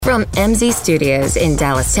From MZ Studios in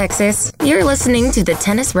Dallas, Texas, you're listening to the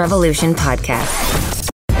Tennis Revolution podcast.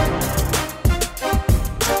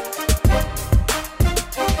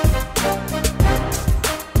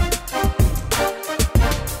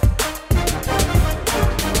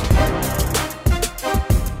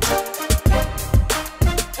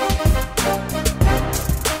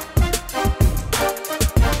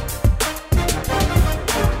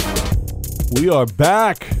 We are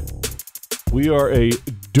back. We are a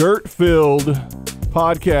dirt-filled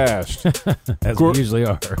podcast. As we usually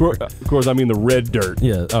are. Of course, I mean the red dirt.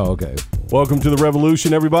 Yeah. Oh, okay. Welcome to the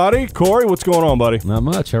revolution, everybody. Corey, what's going on, buddy? Not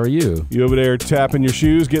much. How are you? You over there tapping your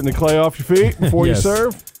shoes, getting the clay off your feet before Yes. you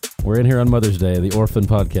serve? We're in here on Mother's Day, the Orphan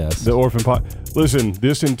Podcast. The Orphan Pod. Listen,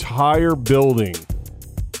 this entire building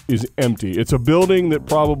is empty. It's a building that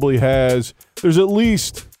probably has, there's at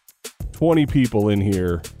least 20 people in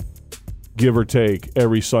here, give or take,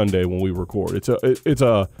 every Sunday when we record.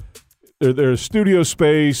 There's studio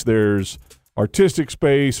space, there's artistic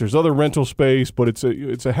space, there's other rental space, but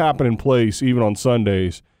it's a happening place even on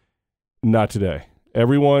Sundays. Not today.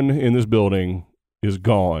 Everyone in this building is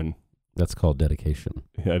gone. That's called dedication.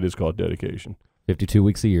 Yeah, it is called dedication. 52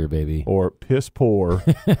 weeks a year, baby. Or piss poor.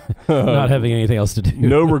 Not having anything else to do.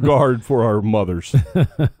 No regard for our mothers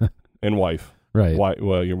and wife. Right.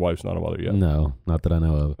 Well, your wife's not a mother yet. No, not that I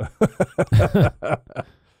know of.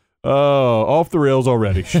 Oh, off the rails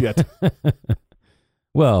already. Shit.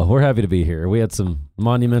 Well, we're happy to be here. We had some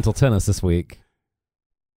monumental tennis this week.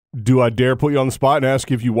 Do I dare put you on the spot and ask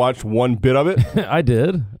if you watched one bit of it? I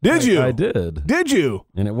did. Did you? I did. Did you?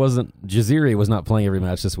 And it wasn't, Jaziri was not playing every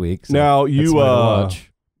match this week. So Now, that's you why I watch.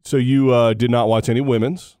 so you did not watch any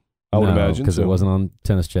women's, I would imagine. because so it wasn't on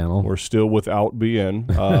Tennis Channel. We're still without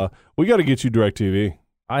BN. We got to get you DirecTV.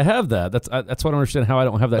 I have that. That's why I don't understand how I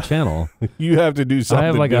don't have that channel. You have to do something I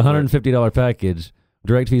have like a different. $150 package.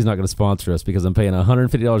 DirecTV is not going to sponsor us because I'm paying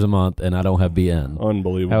 $150 a month and I don't have BN.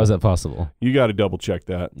 Unbelievable. How is that possible? You got to double check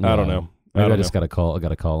that. I don't know. Maybe I just got to call. I got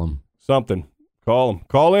to call them. Something. Call them.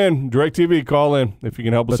 Call in. DirecTV, call in if you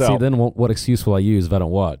can help us But see, out. then what excuse will I use if I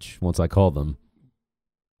don't watch once I call them?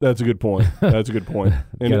 That's a good point. That's a good point.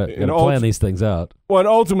 And, Gotta plan these things out. Well, and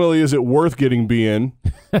ultimately, is it worth getting BN?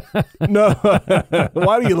 No.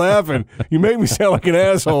 Why are you laughing? You make me sound like an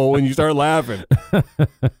asshole when you start laughing.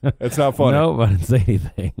 That's not funny. No, I didn't say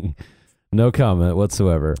anything. No comment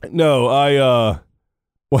whatsoever. No,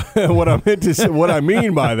 what I meant to say, what I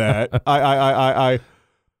mean by that,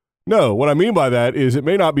 what I mean by that is it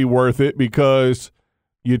may not be worth it because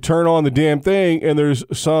you turn on the damn thing and there's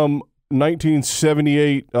some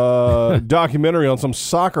 1978 documentary on some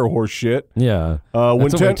soccer horse shit. Yeah,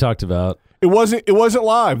 that's what we talked about. It wasn't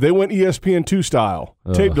live. They went ESPN2 style,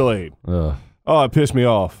 tape delayed. Ugh. Oh, it pissed me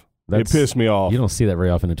off. It pissed me off. You don't see that very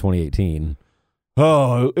often in 2018.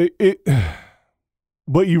 Oh,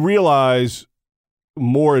 but you realize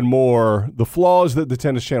more and more the flaws that the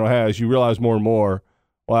Tennis Channel has. You realize more and more.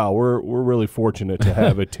 Wow, we're really fortunate to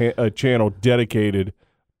have a channel dedicated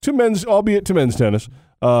to men's, albeit to men's tennis,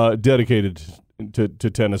 dedicated to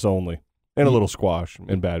tennis only, and a little squash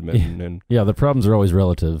and badminton. And yeah, the problems are always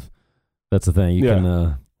relative. That's the thing.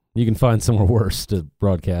 You can find somewhere worse to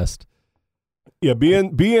broadcast. Yeah,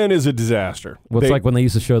 BN is a disaster. Well, it's like when they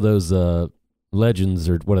used to show those Legends,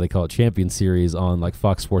 or what do they call it, Champion Series on like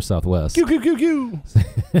Fox Sports Southwest. Q.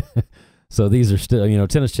 So these are still,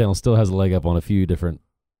 Tennis Channel still has a leg up on a few different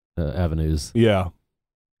avenues. Yeah.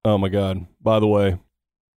 Oh my God. By the way,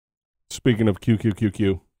 speaking of Q.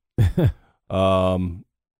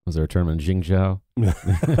 Was there a tournament in Jingzhou?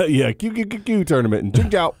 Yeah, Q tournament in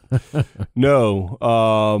Jingzhou.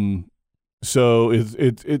 No. So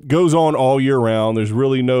it goes on all year round. There's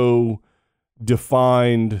really no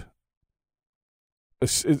defined.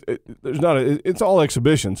 It's all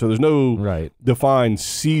exhibition, so there's no defined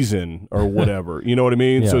season or whatever. You know what I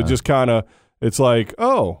mean? Yeah. So it just kind of, it's like,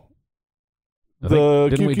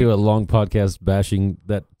 didn't we do a long podcast bashing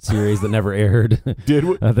that series that never aired? Did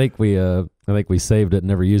we? I think we saved it and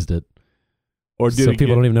never used it. Or did so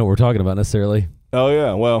people don't even know what we're talking about necessarily. Oh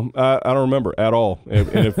yeah, well I don't remember at all. And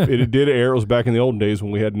if it did air, it was back in the olden days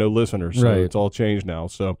when we had no listeners. So it's all changed now.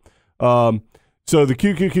 So. So the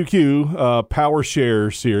QQQQ Power Share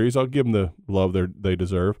series, I'll give them the love they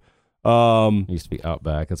deserve. It used to be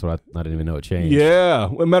Outback. That's what I didn't even know it changed. Yeah.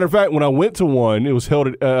 As a matter of fact, when I went to one, it was held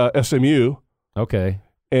at SMU. Okay.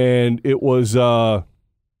 And it was they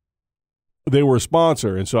were a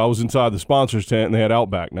sponsor, and so I was inside the sponsor's tent, and they had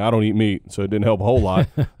Outback. Now I don't eat meat, so it didn't help a whole lot.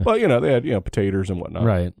 But they had potatoes and whatnot.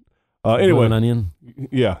 Right. Anyway, an onion.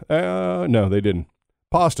 Yeah. No, they didn't.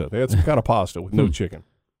 Pasta. They had some kind of pasta with no chicken.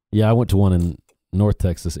 Yeah, I went to one in North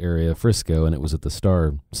Texas area, Frisco, and it was at the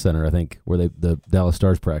Star Center, I think, where the Dallas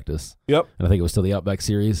Stars practice. Yep. And I think it was still the Outback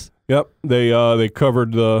Series. Yep. They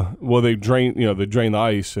covered they drain the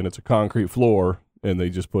ice, and it's a concrete floor, and they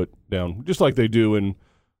just put down, just like they do in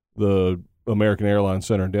the American Airlines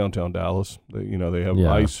Center in downtown Dallas. They have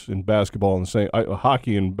ice and basketball in the same,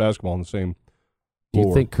 hockey and basketball in the same floor. Do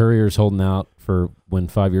you think Courier's holding out for when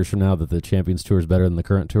 5 years from now that the Champions Tour is better than the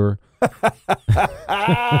current tour?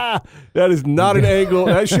 That is not an angle.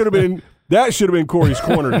 That should have been Corey's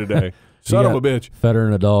corner today. Son of a bitch.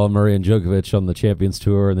 Federer, Nadal, Murray, and Djokovic on the Champions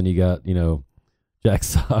Tour, and then you got Jack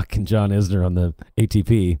Sock and John Isner on the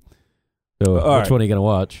ATP. So which one are you going to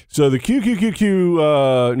watch? So the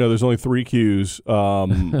QQQQ, no, there's only 3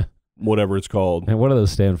 Qs, whatever it's called. And what do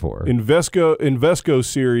those stand for? Invesco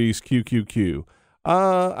Series QQQ.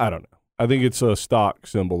 I don't know. I think it's a stock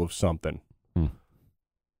symbol of something.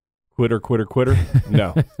 Quitter.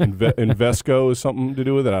 No. Invesco is something to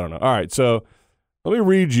do with it? I don't know. All right, so let me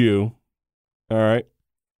read you, all right,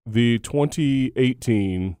 the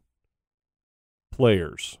 2018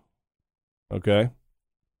 players, okay?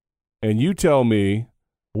 And you tell me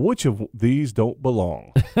which of these don't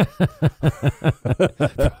belong.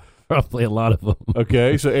 Probably a lot of them.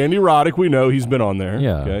 Okay, so Andy Roddick, we know he's been on there.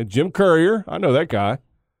 Yeah. Okay, Jim Courier, I know that guy.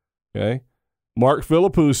 Okay, Mark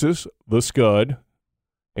Philippoussis, the Scud,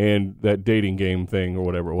 and that dating game thing or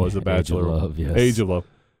whatever it was, The Bachelor. Age of Love, yes. Age of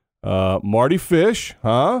Love. Marty Fish,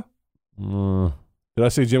 huh? Did I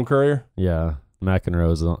say Jim Courier? Yeah,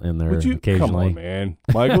 McEnroe's in there occasionally. Come on, man.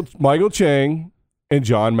 Michael Chang and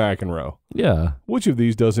John McEnroe. Yeah. Which of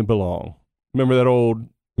these doesn't belong? Remember that old,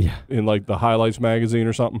 in like the Highlights magazine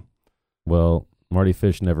or something? Well, Marty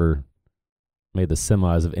Fish never made the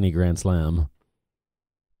semis of any Grand Slam.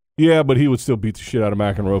 Yeah, but he would still beat the shit out of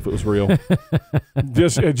McEnroe if it was real.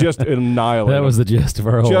 just annihilate That was the gist of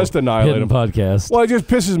our whole hidden podcast. Well, it just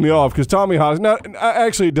pisses me off because Tommy Haas. Now,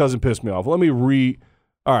 actually, it doesn't piss me off. Let me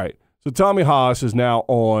All right, so Tommy Haas is now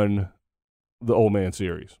on the Old Man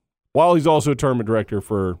Series, while he's also a tournament director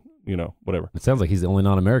for whatever. It sounds like he's the only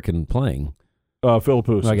non-American playing.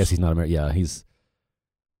 Philippoussis. I guess he's not American. Yeah, I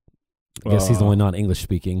guess he's the only non-English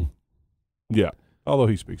speaking. Yeah, although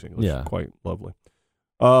he speaks English, quite lovely.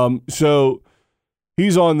 So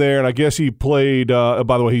he's on there, and I guess he played. By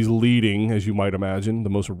the way, he's leading, as you might imagine,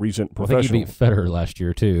 the most recent professional. I think he beat Federer last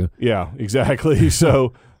year too. Yeah, exactly.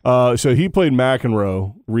 So he played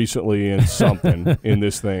McEnroe recently in something in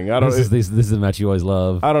this thing. This is a match you always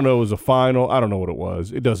love. I don't know. It was a final. I don't know what it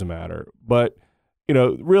was. It doesn't matter. But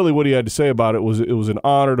really, what he had to say about it was an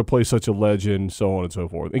honor to play such a legend, so on and so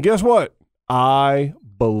forth. And guess what? I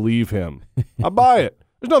believe him. I buy it.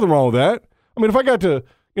 There's nothing wrong with that. I mean, if I got to,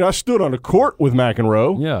 I stood on a court with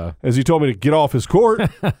McEnroe, as he told me to get off his court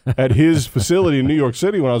at his facility in New York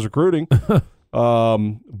City when I was recruiting.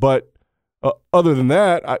 But other than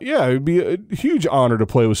that, it'd be a huge honor to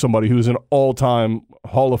play with somebody who's an all-time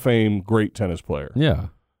Hall of Fame great tennis player. Yeah.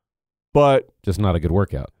 But just not a good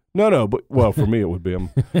workout. No, but for me it would be him.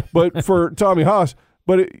 But for Tommy Haas,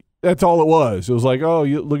 that's all it was. It was like, oh,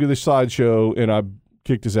 you look at this sideshow, and I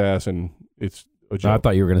kicked his ass, and it's a joke. I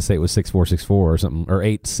thought you were going to say it was 6-4, 6-4 or something, or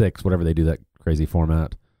 8-6, whatever they do that crazy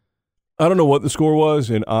format. I don't know what the score was,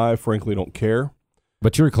 and I frankly don't care.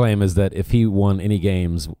 But your claim is that if he won any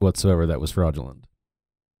games whatsoever, that was fraudulent.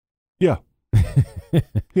 Yeah.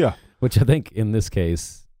 Yeah. Which I think in this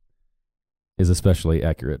case is especially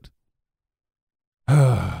accurate.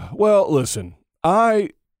 Well, listen,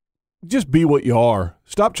 just be what you are.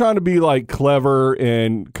 Stop trying to be like clever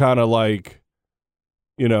and kind of like,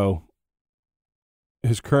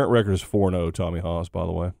 his current record is 4-0, Tommy Haas, by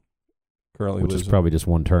the way. Currently Which is probably just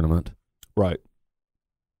one tournament. Right.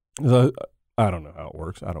 I don't know how it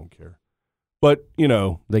works. I don't care. But,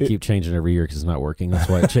 They keep changing every year because it's not working. That's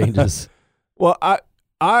why it changes. Well, I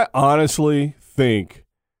honestly think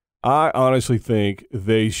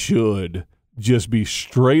they should just be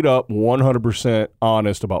straight up 100%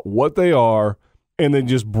 honest about what they are and then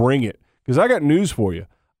just bring it. Because I got news for you.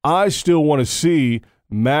 I still want to see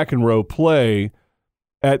McEnroe play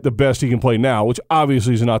at the best he can play now, which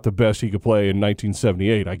obviously is not the best he could play in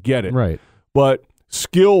 1978. I get it. Right. But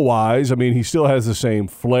skill-wise, I mean, he still has the same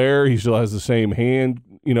flair. He still has the same hand,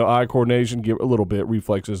 eye coordination, give a little bit.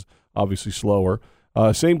 Reflexes, obviously slower.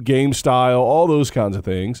 Same game style, all those kinds of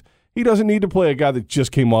things. He doesn't need to play a guy that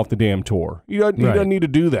just came off the damn tour. He doesn't need to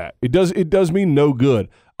do that. It does me no good.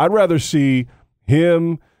 I'd rather see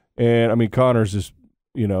him and, I mean, Connors is,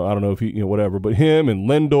 I don't know if he, whatever, but him and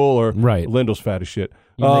Lendl or Lendl's fat as shit.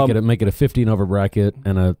 Make it a 50 and over bracket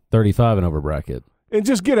and a 35 and over bracket. And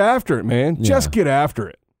just get after it, man. Yeah. Just get after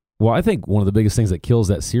it. Well, I think one of the biggest things that kills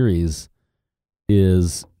that series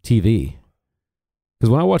is TV. Because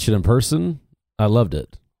when I watched it in person, I loved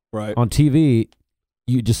it. Right. On TV,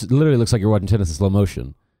 you just it literally looks like you're watching tennis in slow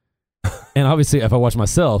motion. And obviously, if I watch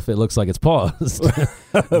myself, it looks like it's paused.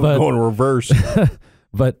 But, going reverse.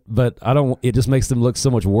 but I don't. It just makes them look so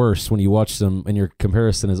much worse when you watch them, and your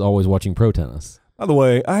comparison is always watching pro tennis. By the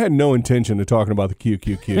way, I had no intention of talking about the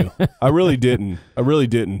QQQ. I really didn't. I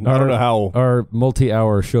don't know how. Our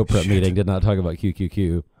multi-hour show prep meeting did not talk about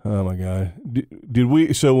QQQ. Oh my God! Did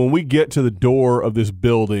we? So when we get to the door of this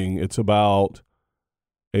building, it's about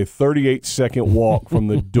a 38-second walk from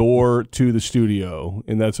the door to the studio,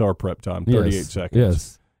 and that's our prep time. 38 seconds.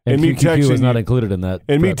 Yes. And me QQQ was not included in that.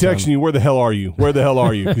 And me texting you, where the hell are you? Where the hell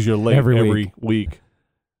are you? Because you're late every week.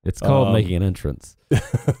 It's called making an entrance.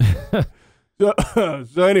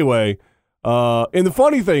 So anyway, and the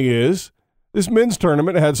funny thing is, this men's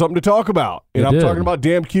tournament had something to talk about. And I'm talking about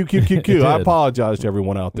damn QQQQ. I apologize to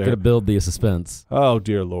everyone out there. Going to build the suspense. Oh,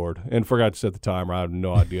 dear Lord. And forgot to set the timer. I have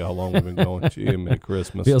no idea how long we've been going. Gee, Merry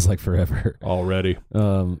Christmas. Feels like forever. Already.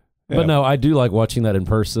 But no, I do like watching that in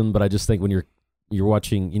person, but I just think when you're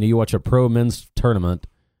watching, you watch a pro men's tournament,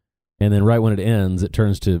 and then right when it ends, it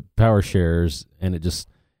turns to power shares, and it just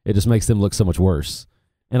makes them look so much worse.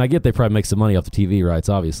 And I get they probably make some money off the TV rights,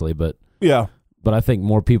 obviously, but yeah. But I think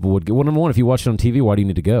more people would go. Well, number one, if you watch it on TV, why do you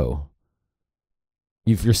need to go?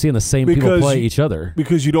 If you're seeing the same people play each other.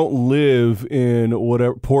 Because you don't live in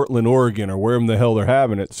whatever Portland, Oregon, or wherever the hell they're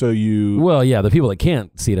having it. So you. Well, yeah, the people that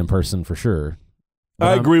can't see it in person for sure.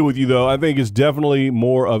 I agree with you, though. I think it's definitely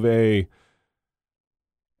more of an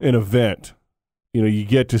event. You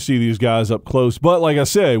get to see these guys up close. But like I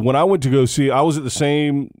said, when I went to go see, I was at the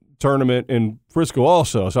same tournament in Frisco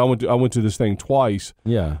also. So I went to this thing twice.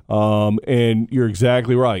 Yeah. And you're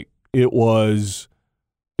exactly right. It was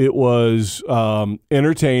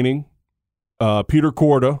entertaining. Peter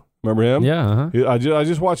Korda, remember him? Yeah. Uh-huh. I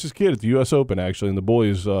just watched this kid at the U.S. Open actually in the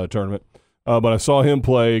boys tournament. But I saw him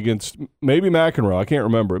play against maybe McEnroe. I can't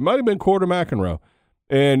remember. It might have been Korda McEnroe.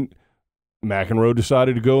 And McEnroe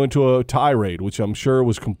decided to go into a tirade, which I'm sure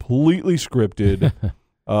was completely scripted.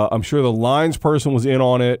 I'm sure the lines person was in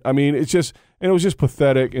on it. I mean, it was just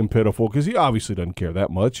pathetic and pitiful because he obviously doesn't care that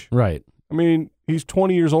much. Right. I mean, he's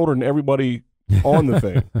 20 years older than everybody on the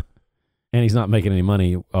thing. And he's not making any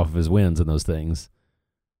money off of his wins in those things.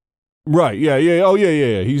 Right. Yeah. Oh,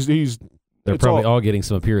 yeah. He's. They're probably all getting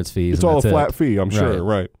some appearance fees. It's all a flat fee, I'm sure.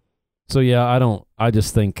 Right. So, yeah, I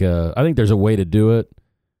just think, I think there's a way to do it,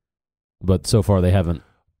 but so far they haven't.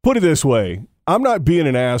 Put it this way. I'm not being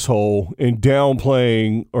an asshole and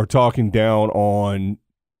downplaying or talking down on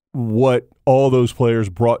what all those players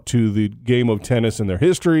brought to the game of tennis in their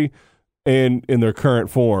history and in their current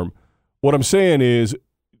form. What I'm saying is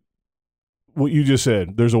what you just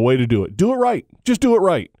said. There's a way to do it. Do it right. Just do it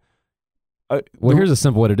right. Here's a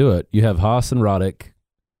simple way to do it. You have Haas and Roddick,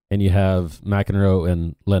 and you have McEnroe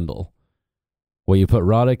and Lendl. Well, you put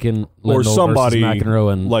Roddick and Lendl or somebody versus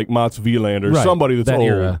McEnroe and like Mats Wilander, right, somebody that's that old,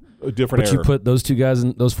 era. A different era. But you put those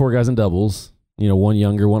four guys in doubles. One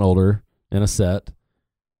younger, one older, in a set,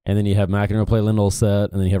 and then you have McEnroe play Lendl a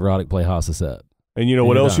set, and then you have Roddick play Haas a set. And you know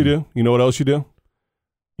what else you do? You know what else you do?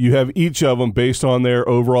 You have each of them based on their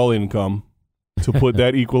overall income to put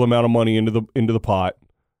that equal amount of money into the pot,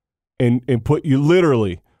 and put you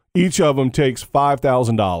literally each of them takes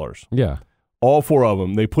 $5,000. Yeah. All four of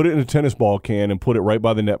them, they put it in a tennis ball can and put it right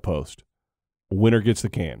by the net post. Winner gets the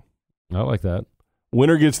can. I like that.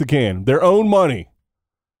 Winner gets the can. Their own money.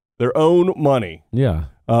 Yeah.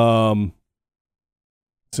 Sounds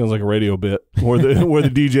like a radio bit where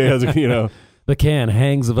the DJ has the can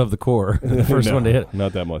hangs above the core. The first one to hit.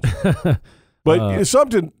 Not that much. But it's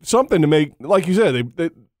something to make, like you said,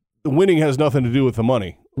 the winning has nothing to do with the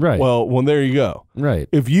money. Right. Well, there you go. Right.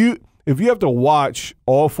 If you have to watch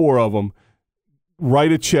all four of them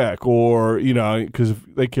write a check, or because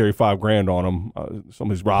if they carry $5,000 on them,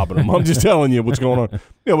 somebody's robbing them. I'm just telling you what's going on.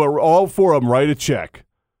 But all four of them write a check.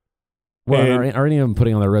 Well, are any of them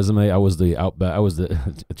putting on their resume? I was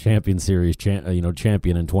the Champion Series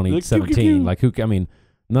champion in 2017. Like who? I mean,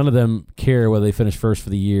 none of them care whether they finish first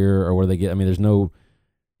for the year or where they get. I mean, there's no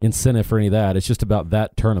incentive for any of that. It's just about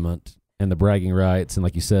that tournament and the bragging rights and,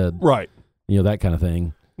 like you said, right? That kind of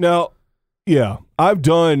thing. Now, yeah, I've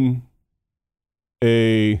done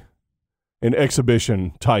an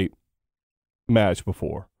exhibition type match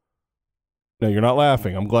before. Now you're not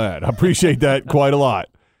laughing. I'm glad. I appreciate that quite a lot.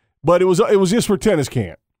 But it was just for tennis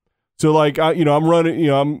camp. So like I'm running.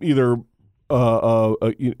 I'm either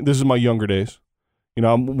this is my younger days.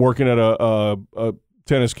 I'm working at a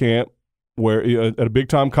tennis camp where at a big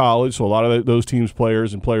time college. So a lot of those teams,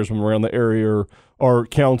 players and players from around the area are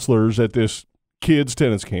counselors at this kids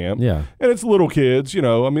tennis camp. Yeah. And it's little kids, you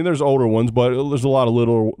know. I mean, there's older ones, but there's a lot of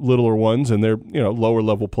littler ones, and they're, you know, lower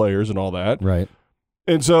level players and all that. Right.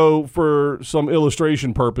 And so for some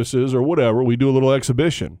illustration purposes or whatever, we do a little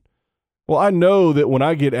exhibition. Well, I know that when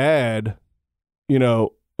I get you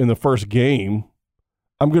know, in the first game,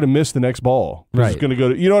 I'm going to miss the next ball. Right. It's going to go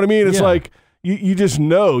to, you know what I mean? It's like you just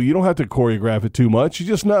know. You don't have to choreograph it too much. You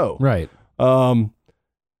just know. Right.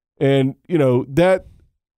 And, you know, that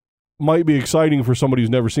might be exciting for somebody who's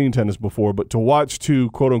never seen tennis before, but to watch two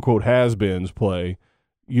quote-unquote has-beens play,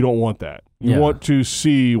 you don't want that. You want to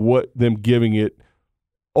see what them giving it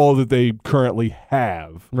all that they currently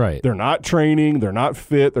have. Right. They're not training. They're not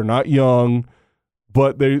fit. They're not young,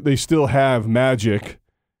 but they still have magic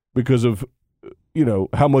because of, you know,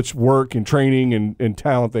 how much work and training and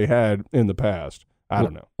talent they had in the past. I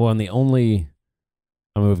don't know. Well, and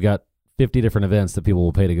we've got 50 different events that people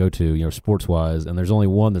will pay to go to, you know, sports-wise, and there's only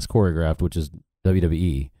one that's choreographed, which is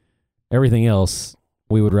WWE. Everything else,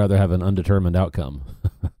 we would rather have an undetermined outcome.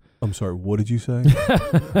 I'm sorry, what did you say?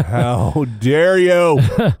 How dare you?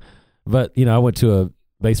 But, you know, I went to a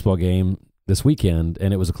baseball game this weekend,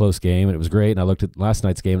 and it was a close game, and it was great, and I looked at last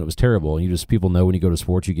night's game, and it was terrible. And people know when you go to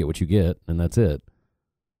sports, you get what you get, and that's it.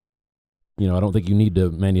 You know, I don't think you need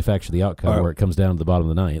to manufacture the outcome where it comes down to the bottom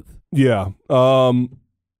of the ninth. Yeah.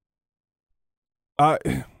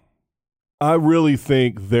 I really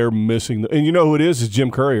think they're missing and you know who it is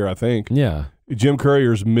Jim Courier, I think. Yeah. Jim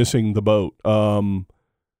Courier's missing the boat.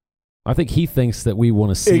 I think he thinks that we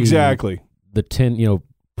want to see exactly the 10, you know,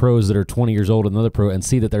 pros that are 20 years old and another pro and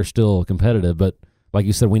see that they're still competitive, but like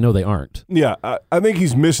you said, we know they aren't. Yeah, I think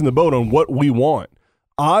he's missing the boat on what we want.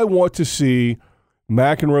 I want to see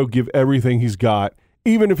McEnroe give everything he's got,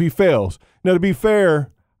 even if he fails. Now, to be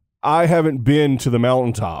fair, I haven't been to the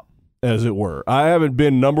mountaintop, as it were. I haven't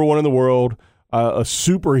been number one in the world, a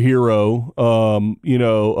superhero, you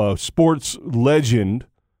know, a sports legend,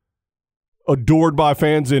 adored by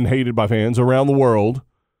fans and hated by fans around the world,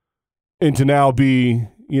 and to now be,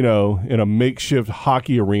 you know, in a makeshift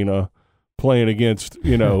hockey arena playing against,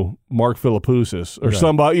 you know, Mark Philippoussis or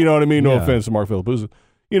somebody, you know what I mean? No offense to Mark Philippoussis.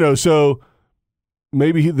 You know, so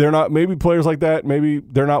maybe maybe players like that, maybe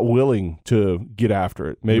they're not willing to get after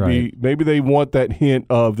it. Maybe they want that hint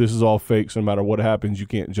of this is all fake, so no matter what happens, you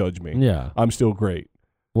can't judge me. Yeah. I'm still great.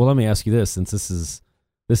 Well, let me ask you this, since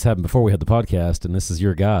this happened before we had the podcast, and this is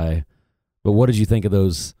your guy, but what did you think of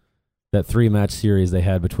that 3-match series they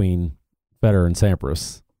had between Federer and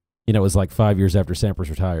Sampras? You know, it was like 5 years after Sampras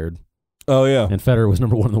retired. Oh, yeah. And Federer was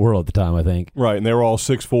number one in the world at the time, I think. Right, and they were all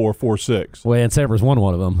 6'4", 4'6". Well, and Sampras won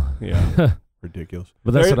one of them. Yeah. Ridiculous.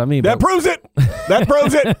 But that's what I mean. That proves it. That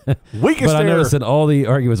proves it. Weakest But I noticed in all the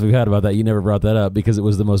arguments we've had about that, you never brought that up because it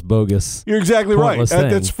was the most bogus. You're exactly right.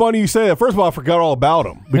 That's funny you say that. First of all, I forgot all about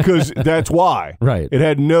him because that's why. Right. It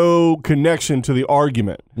had no connection to the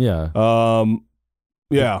argument. Yeah.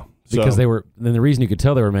 Yeah. Because they were, and the reason you could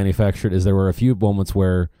tell they were manufactured is there were a few moments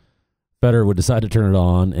where Federer would decide to turn it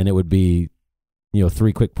on and it would be, you know,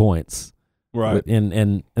 3 quick points. Right.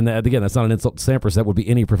 And that, again, that's not an insult to Sampras. That would be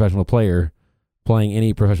any professional player playing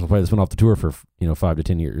any professional player that's been off the tour for, you know, 5 to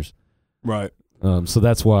 10 years. Right. So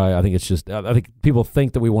that's why I think it's just, I think people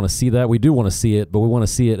think that we want to see that. We do want to see it, but we want to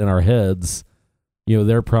see it in our heads, you know,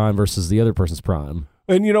 their prime versus the other person's prime.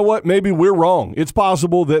 And you know what? Maybe we're wrong. It's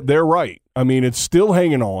possible that they're right. I mean, it's still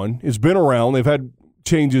hanging on. It's been around. They've had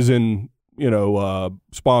changes in, you know,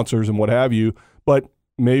 sponsors and what have you, but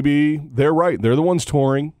maybe they're right. They're the ones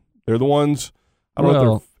touring. They're the ones, I don't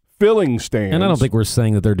know if they're filling stands. And I don't think we're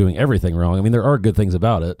saying that they're doing everything wrong. I mean, there are good things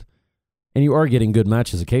about it. And you are getting good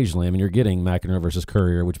matches occasionally. I mean, you're getting McEnroe versus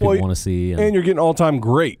Courier, which people want to see. And you're getting all-time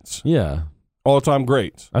greats. Yeah. All-time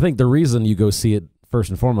greats. I think the reason you go see it first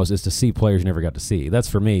and foremost is to see players you never got to see. That's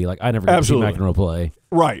for me. Like, I never got to see McEnroe play.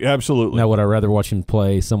 Right, absolutely. Now, would I rather watch him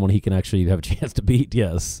play someone he can actually have a chance to beat?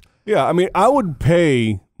 Yes. Yeah, I mean, I would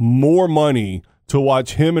pay more money to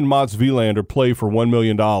watch him and Mats Wilander play for $1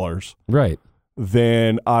 million. Right.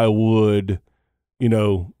 Than I would, you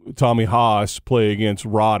know, Tommy Haas play against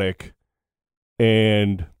Roddick,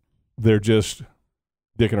 and they're just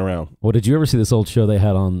dicking around. Well, did you ever see this old show they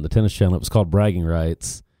had on the Tennis Channel? It was called Bragging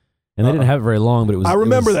Rights. And they didn't have it very long, but it was... I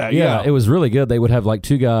remember that, yeah. It was really good. They would have like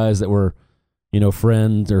 2 guys that were, you know,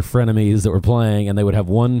 friends or frenemies that were playing, and they would have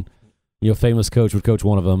one, you know, famous coach would coach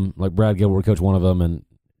one of them, like Brad Gilbert would coach one of them, and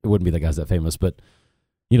it wouldn't be that guy's that famous, but,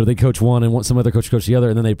 you know, they'd coach one and some other coach the other,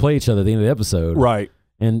 and then they'd play each other at the end of the episode. Right.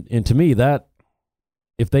 And to me, that,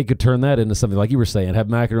 if they could turn that into something like you were saying, have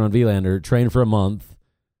McEnroe and Wilander train for a month,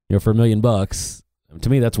 you know, for $1 million, to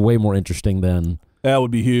me, that's way more interesting than That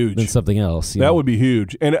would be huge. than something else. That would be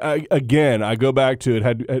huge. And again, I go back to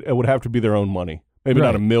it would have to be their own money. Maybe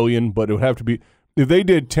not $1 million, but it would have to be if they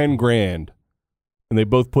did $10,000 and they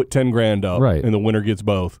both put $10,000 up, and the winner gets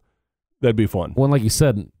both. That'd be fun. Well, like you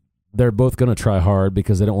said, they're both going to try hard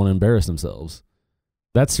because they don't want to embarrass themselves.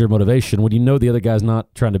 That's your motivation. When you know the other guy's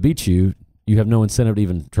not trying to beat you, you have no incentive to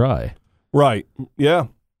even try. Right. Yeah.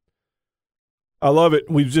 I love it.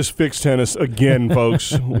 We've just fixed tennis again,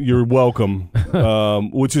 folks. You're welcome.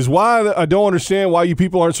 Which is why I don't understand why you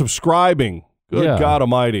people aren't subscribing. Good God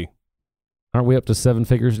Almighty. Aren't we up to 7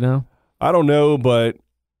 figures now? I don't know, but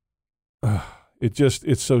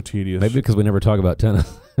it's so tedious. Maybe because we never talk about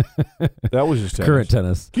tennis. That was just tennis. Current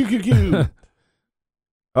tennis. Q.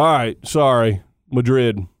 All right. Sorry.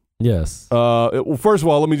 Madrid. Yes. Well, first of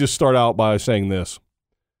all, let me just start out by saying this.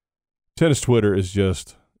 Tennis Twitter is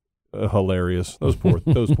just hilarious. Those poor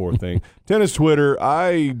things. Tennis Twitter,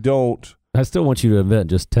 I still want you to invent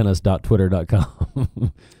just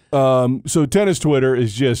tennis.twitter.com. So Tennis Twitter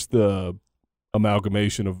is just the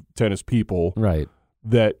amalgamation of tennis people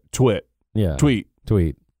that tweet.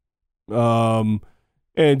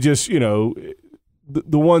 And just,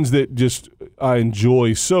 the ones that just I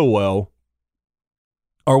enjoy so well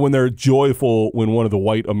are when they're joyful when one of the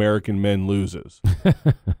white American men loses.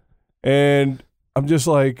 And I'm just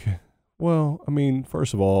like, well, I mean,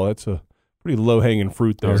 first of all, that's a pretty low-hanging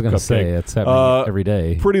fruit there. I was going to say, it's happening every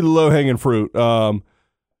day. Pretty low-hanging fruit.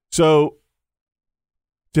 So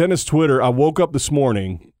Tennis Twitter, I woke up this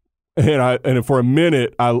morning, and for a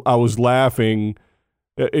minute, I was laughing.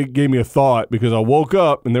 It gave me a thought because I woke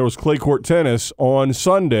up, and there was clay court tennis on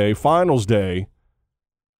Sunday, finals day,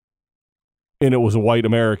 and it was a white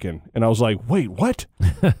American. And I was like, wait, what?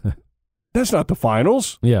 That's not the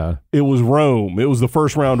finals. Yeah. It was Rome. It was the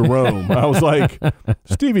first round of Rome. I was like,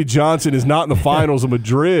 Stevie Johnson is not in the finals of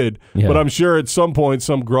Madrid, but I'm sure at some point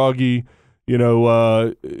some groggy,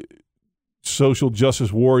 social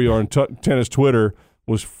justice warrior on tennis Twitter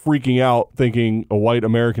was freaking out thinking a white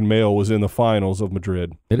American male was in the finals of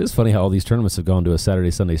Madrid. It is funny how all these tournaments have gone to a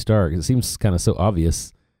Saturday, Sunday start. It seems kind of so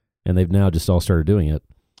obvious, and they've now just all started doing it.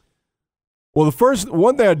 Well, the first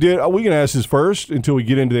one thing I did, we can ask this first until we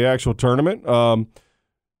get into the actual tournament.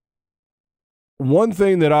 One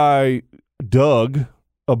thing that I dug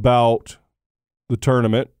about the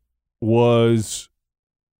tournament was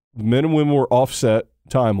the men and women were offset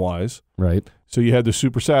time-wise. Right. So you had the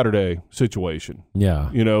Super Saturday situation. Yeah.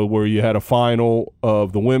 Where you had a final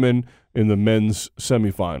of the women and the men's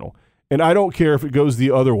semifinal. And I don't care if it goes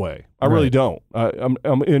the other way. I really don't.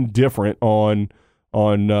 I'm indifferent on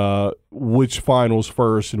which finals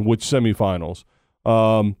first and which semifinals.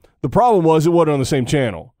 The problem was it wasn't on the same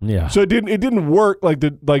channel. Yeah. So it didn't work like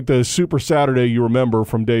the Super Saturday you remember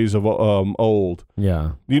from days of old.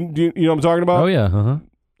 Yeah. You know what I'm talking about? Oh yeah.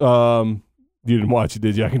 You didn't watch it,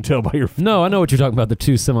 did you? I can tell by your. No, I know what you're talking about. The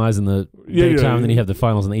 2 semis in the daytime, and then you have the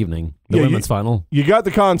finals in the evening. The women's final. You got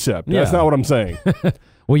the concept. Yeah. That's not what I'm saying.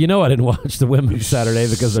 Well, I didn't watch the women's Saturday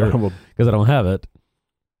because I don't have it.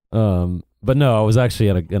 But no, I was actually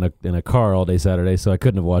in a car all day Saturday, so I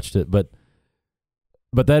couldn't have watched it. But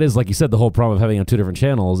that is, like you said, the whole problem of having on 2 different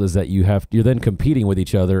channels is that you're then competing with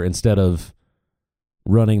each other instead of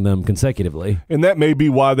running them consecutively. And that may be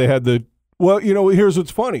why they had here's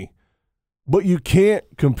what's funny. But you can't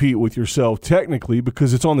compete with yourself technically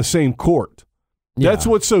because it's on the same court. Yeah. That's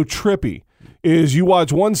what's so trippy is you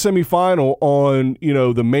watch one semifinal on,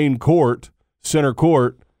 the main court, center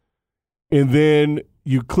court, and then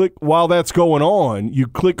you click while that's going on, you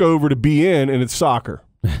click over to BN and it's soccer.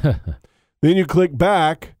 Then you click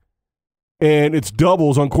back and it's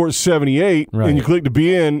doubles on court 78 and you click to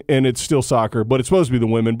BN and it's still soccer, but it's supposed to be the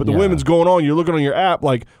women. But the women's going on, you're looking on your app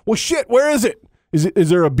like, well, shit, where is it? Is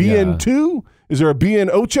there a BN2? Is there a BN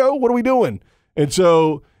Ocho? What are we doing? And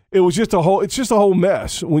so it's just a whole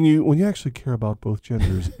mess when you actually care about both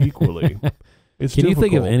genders equally. It's Can you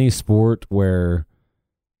think of any sport where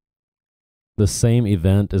the same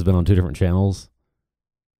event has been on 2 different channels?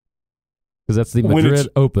 Because that's the Madrid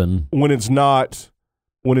Open. When it's not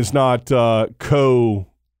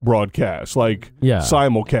co-broadcast, like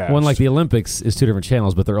simulcast. When like the Olympics is 2 different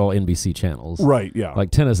channels, but they're all NBC channels. Right, yeah.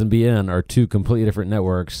 Like tennis and BN are 2 completely different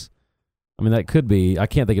networks. I mean, that could be. I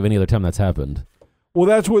can't think of any other time that's happened. Well,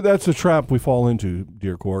 that's the trap we fall into,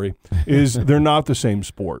 dear Corey, is they're not the same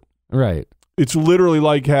sport. Right. It's literally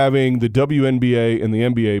like having the WNBA and the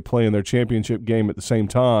NBA playing their championship game at the same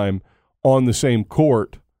time on the same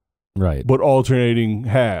court, right? But alternating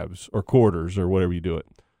halves or quarters or whatever you do it,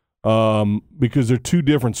 because they're 2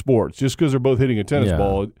 different sports. Just because they're both hitting a tennis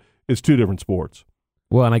ball, it's 2 different sports.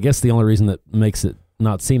 Well, and I guess the only reason that makes it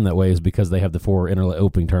not seem that way is because they have the 4 Interlet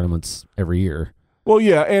Open tournaments every year. Well,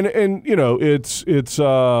 yeah, and you know, it's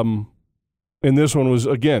and this one was,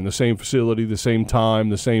 again, the same facility, the same time,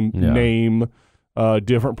 the same name,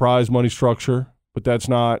 different prize money structure, but that's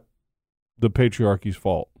not the patriarchy's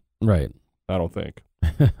fault. Right. I don't think.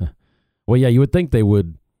 Well, yeah, you would think they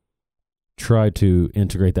would try to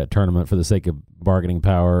integrate that tournament for the sake of bargaining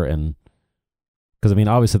power, and because, I mean,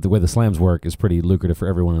 obviously the way the slams work is pretty lucrative for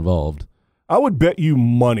everyone involved. I would bet you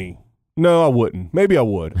money. No, I wouldn't. Maybe I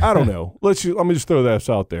would. I don't know. Let me just throw that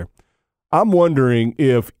out there. I'm wondering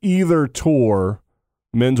if either tour,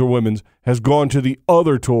 men's or women's, has gone to the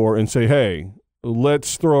other tour and say, hey,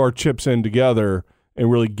 let's throw our chips in together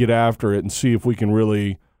and really get after it and see if we can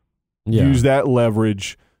really use that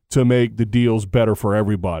leverage to make the deals better for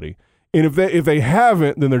everybody. And if they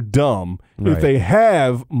haven't, then they're dumb. Right. If they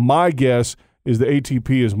have, my guess is the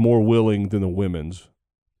ATP is more willing than the women's.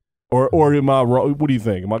 Or am I wrong? What do you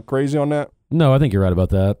think? Am I crazy on that? No, I think you're right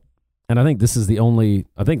about that. And I think this is the only,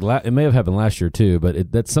 I think it may have happened last year too, but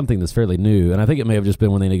that's something that's fairly new. And I think it may have just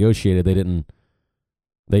been when they negotiated,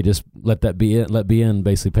 they just let BN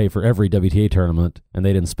basically pay for every WTA tournament, and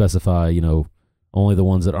they didn't specify, you know, only the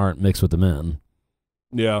ones that aren't mixed with the men.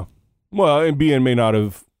 Yeah. Well, and BN may not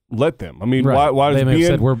have let them. I mean, right. why does they may BN have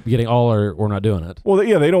said we're getting all or we're not doing it? Well,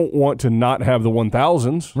 yeah, they don't want to not have the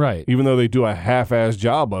 1000s, right? Even though they do a half-ass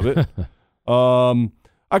job of it.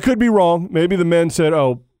 I could be wrong. Maybe the men said,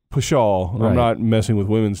 "Oh, pshaw, I'm not messing with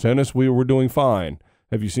women's tennis. We're doing fine."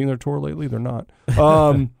 Have you seen their tour lately? They're not.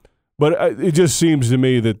 But it just seems to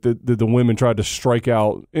me that the women tried to strike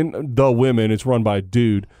out. In the women, it's run by a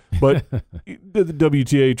dude, but the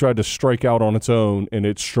WTA tried to strike out on its own, and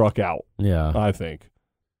it struck out. Yeah, I think.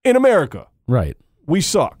 In America, right? We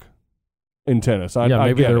suck in tennis.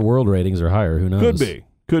 Maybe their world ratings are higher. Who knows?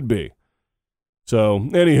 Could be. So,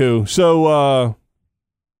 anywho,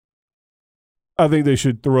 I think they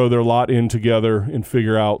should throw their lot in together and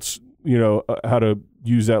figure out, you know, how to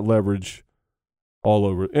use that leverage all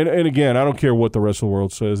over. And again, I don't care what the rest of the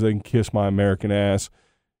world says. They can kiss my American ass.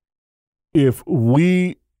 If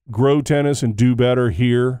we grow tennis and do better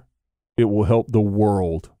here, it will help the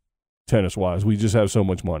world. Tennis-wise, we just have so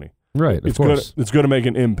much money. Right, of course. It's going to make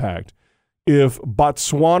an impact. If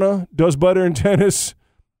Botswana does better in tennis,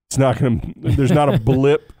 it's not going to. There's not a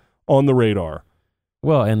blip on the radar.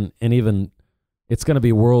 Well, and even it's going to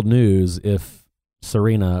be world news if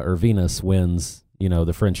Serena or Venus wins, you know,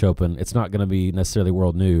 the French Open. It's not going to be necessarily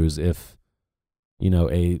world news if, you know,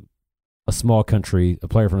 a small country, a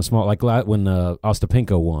player from a small, like when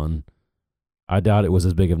Ostapenko won. I doubt it was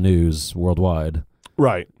as big of news worldwide.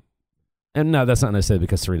 Right. And no, that's not necessarily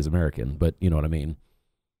because Serena's American, but you know what I mean.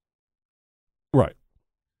 Right.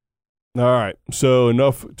 All right. So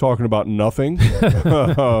enough talking about nothing.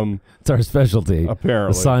 It's our specialty.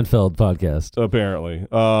 Apparently. The Seinfeld podcast. Apparently.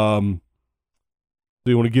 Do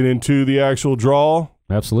you want to get into the actual draw?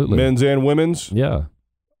 Absolutely. Men's and women's? Yeah.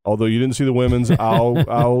 Although you didn't see the women's,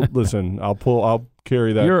 I'll listen. I'll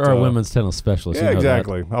carry that. You're our women's tennis specialist. Yeah, you know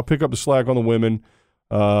exactly. that. I'll pick up the slack on the women.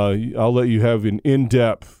 I'll let you have an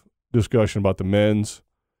in-depth discussion about the men's.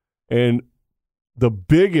 And the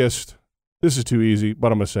biggest, this is too easy,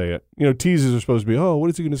 but I'm going to say it. You know, teases are supposed to be, oh, what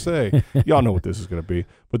is he going to say? Y'all know what this is going to be.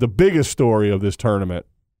 But the biggest story of this tournament,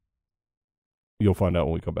 you'll find out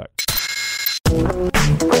when we come back.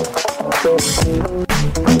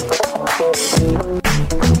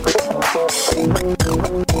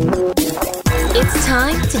 It's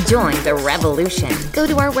time to join the revolution. Go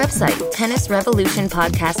to our website,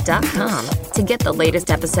 tennisrevolutionpodcast.com, to get the latest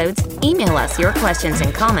episodes, email us your questions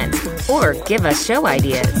and comments, or give us show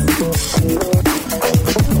ideas.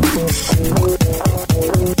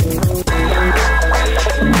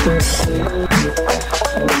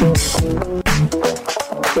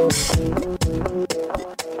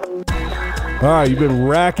 All right, you've been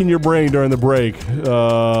racking your brain during the break.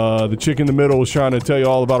 The chick in the middle was trying to tell you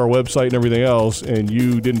all about our website and everything else, and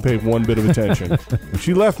you didn't pay one bit of attention.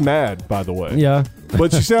 She left mad, by the way. Yeah.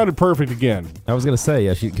 But she sounded perfect again. I was going to say,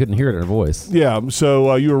 yeah, she couldn't hear it in her voice. Yeah,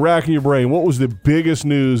 so you were racking your brain. What was the biggest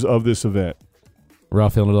news of this event?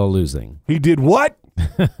 Rafael Nadal losing. He did what?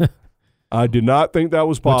 I did not think that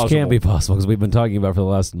was possible. Which can't be possible because we've been talking about for the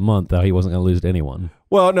last month how he wasn't going to lose to anyone.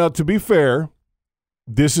 Well, now, to be fair,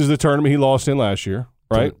 this is the tournament he lost in last year,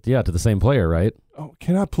 right? To the same player, right? Oh,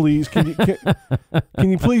 can I please? Can you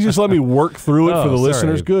please just let me work through it for the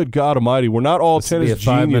listeners? Good God Almighty, we're not all tennis geniuses. This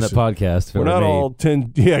would be a 5-minute podcast. We're not all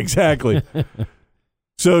 10. Yeah, exactly.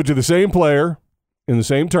 So to the same player in the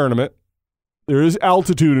same tournament, there is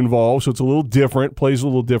altitude involved, so it's a little different. Plays a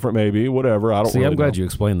little different, maybe. Whatever. I don't. See, really I'm glad know. you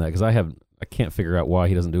explained that because I can't figure out why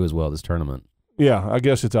he doesn't do as well at this tournament. Yeah, I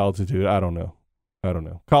guess it's altitude. I don't know.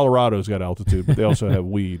 Colorado's got altitude, but they also have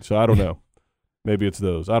weed, so I don't know. Maybe it's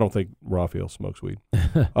those. I don't think Rafael smokes weed.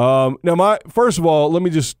 Now, first of all, let me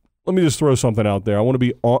just throw something out there. I want to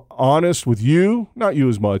be honest with you, not you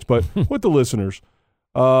as much, but with the listeners.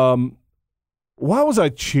 Why was I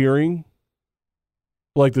cheering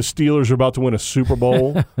like the Steelers are about to win a Super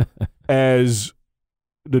Bowl as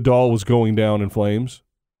Nadal was going down in flames?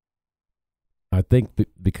 I think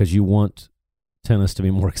because you want tennis to be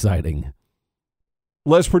more exciting.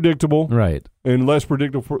 Less predictable. Right. And less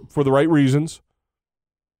predictable for the right reasons.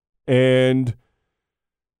 And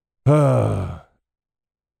I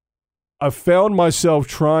found myself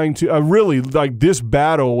trying to, I really, like, this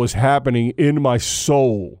battle was happening in my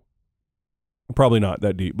soul. Probably not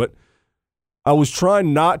that deep, but I was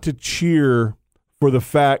trying not to cheer for the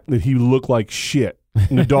fact that he looked like shit.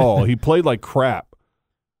 Nadal, he played like crap.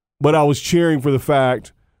 But I was cheering for the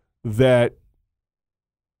fact that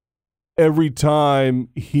every time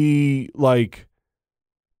he, like,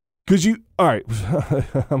 because all right,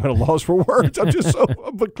 I'm at a loss for words. I'm just so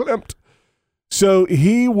verklempt. So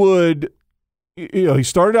he would, he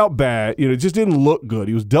started out bad. It just didn't look good.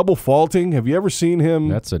 He was double faulting. Have you ever seen him?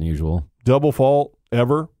 That's unusual. Double fault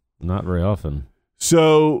ever? Not very often.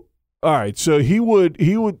 So, all right. So he would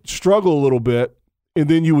struggle a little bit, and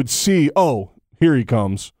then you would see, oh, here he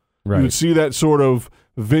comes. Right. You would see that sort of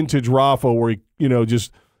vintage Rafa where he,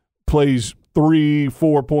 just plays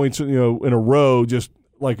 3-4 points, in a row, just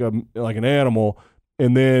like an animal,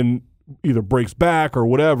 and then either breaks back or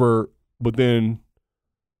whatever. But then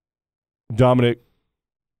Dominic,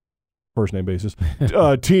 first name basis,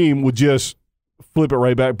 team would just flip it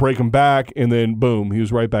right back, break him back, and then boom, he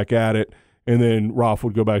was right back at it. And then Rafa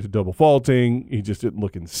would go back to double faulting. He just didn't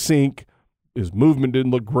look in sync. His movement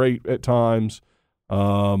didn't look great at times.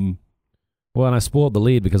 Well, and I spoiled the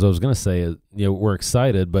lead because I was going to say, we're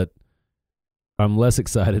excited, but I'm less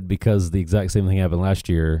excited because the exact same thing happened last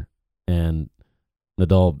year, and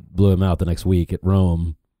Nadal blew him out the next week at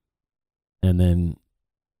Rome, and then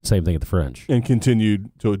same thing at the French. And continued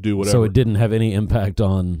to do whatever. So it didn't have any impact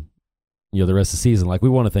on the rest of the season. Like, we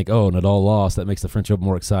want to think, oh, Nadal lost. That makes the French Open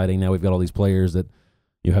more exciting. Now we've got all these players that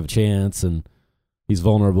have a chance, and he's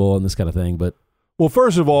vulnerable and this kind of thing, but well,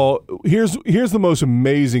 first of all, here's the most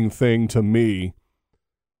amazing thing to me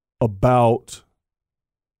about,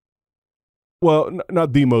 well,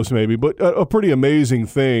 not the most maybe, but a pretty amazing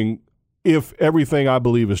thing if everything I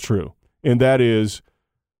believe is true. And that is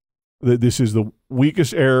that this is the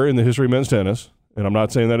weakest era in the history of men's tennis. And I'm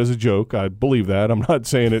not saying that as a joke. I believe that. I'm not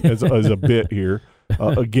saying it as a bit here.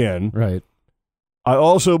 Again. Right. I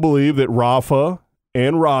also believe that Rafa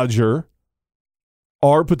and Roger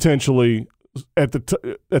are potentially at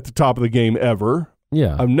the top of the game ever.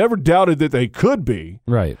 Yeah. I've never doubted that they could be.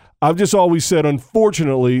 Right. I've just always said,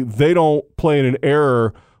 unfortunately, they don't play in an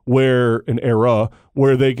era where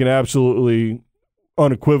they can absolutely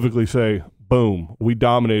unequivocally say, boom, we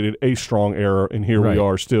dominated a strong era, and here we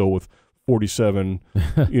are still with 47,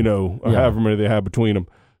 however many they have between them.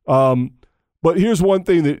 But here's one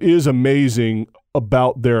thing that is amazing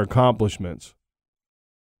about their accomplishments.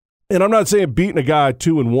 And I'm not saying beating a guy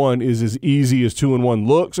 2-1 is as easy as 2-1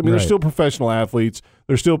 looks. I mean, They're still professional athletes.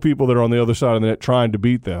 There's still people that are on the other side of the net trying to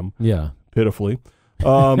beat them. Yeah. Pitifully.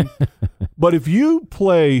 But if you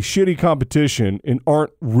play shitty competition and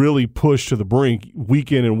aren't really pushed to the brink week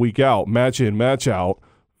in and week out, match in, match out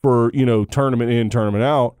for, tournament in, tournament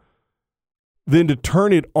out, then to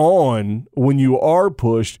turn it on when you are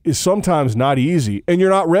pushed is sometimes not easy, and you're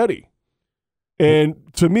not ready. And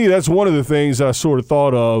to me, that's one of the things that I sort of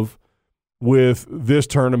thought of with this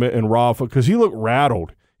tournament and Rafa, because he looked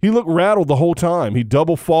rattled. He looked rattled the whole time. He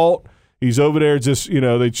double fault. He's over there just,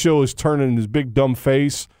 they'd show his turning his big dumb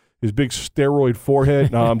face, his big steroid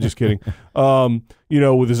forehead. No, I'm just kidding.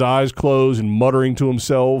 With his eyes closed and muttering to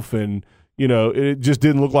himself, and, it just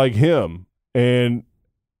didn't look like him. And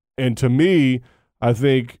to me, I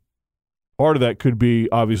think part of that could be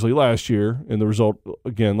obviously last year and the result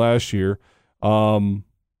again last year.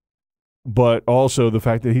 But also the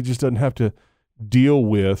fact that he just doesn't have to deal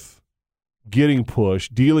with getting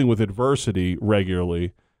pushed, dealing with adversity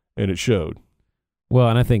regularly, and it showed. Well,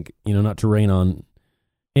 and I think, not to rain on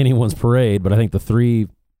anyone's parade, but I think the three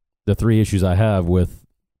issues I have with,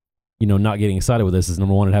 not getting excited with this is,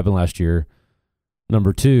 number one, it happened last year.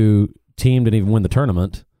 Number two, team didn't even win the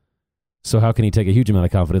tournament. So how can he take a huge amount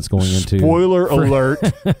of confidence going into... Spoiler alert.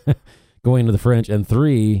 Going into the French. And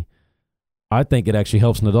three, I think it actually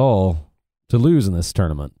helps Nadal to lose in this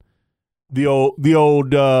tournament. The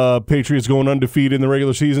old Patriots going undefeated in the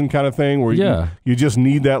regular season kind of thing, where you just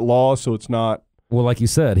need that loss, so it's not Well, like you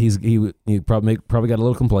said, he probably got a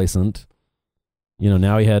little complacent.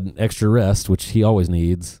 Now he had extra rest, which he always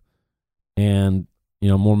needs, and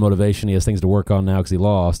more motivation. He has things to work on now because he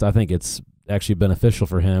lost. I think it's actually beneficial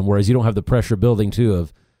for him. Whereas you don't have the pressure building too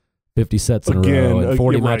of 50 sets in a row and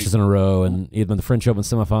 40 matches in a row, and even the French Open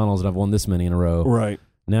semifinals, and I've won this many in a row. Right.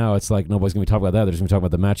 Now it's like nobody's going to be talking about that. They're just going to be talking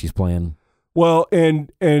about the match he's playing. Well,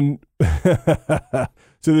 and so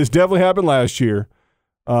this definitely happened last year.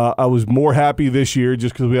 I was more happy this year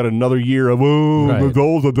just because we had another year of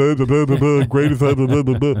Nadal's the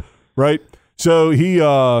greatest, right? So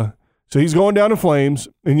he's going down in flames,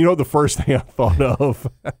 and the first thing I thought of,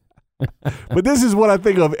 but this is what I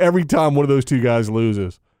think of every time one of those two guys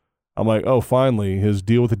loses. I'm like, oh, finally, his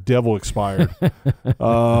deal with the devil expired.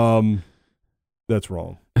 That's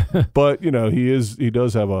wrong, but he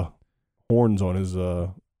does have horns on his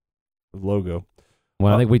logo.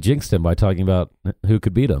 Well, I think we jinxed him by talking about who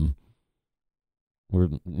could beat him. We're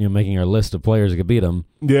making our list of players that could beat him.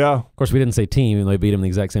 Yeah. Of course, we didn't say team, even though they beat him in the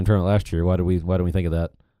exact same tournament last year. Why did we think of that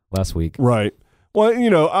last week? Right. Well,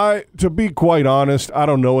 to be quite honest, I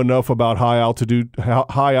don't know enough about high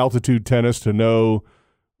altitude tennis to know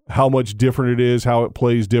how much different it is, how it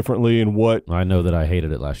plays differently, and what. I know that I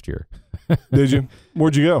hated it last year. Did you?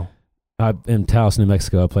 Where'd you go? In Taos, New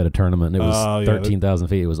Mexico. I played a tournament, and it was 13,000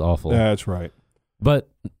 feet. It was awful. That's right. But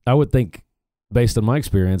I would think, based on my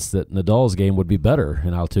experience, that Nadal's game would be better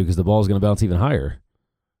in altitude because the ball is going to bounce even higher.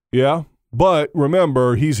 Yeah, but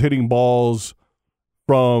remember, he's hitting balls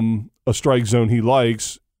from a strike zone he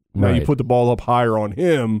likes. Now you put the ball up higher on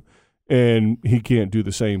him, and he can't do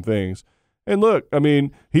the same things. And look, I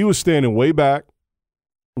mean, he was standing way back,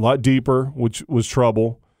 a lot deeper, which was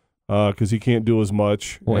trouble because he can't do as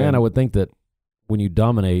much. Well, and I would think that when you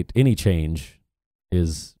dominate, any change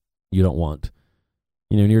is you don't want.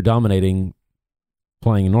 When you're dominating,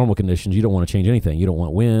 playing in normal conditions, you don't want to change anything. You don't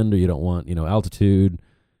want wind, or you don't want, altitude.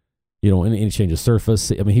 You don't want any change of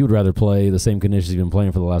surface. I mean, he would rather play the same conditions he's been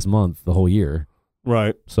playing for the last month, the whole year.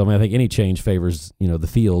 Right. So, I think any change favors, the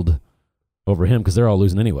field over him because they're all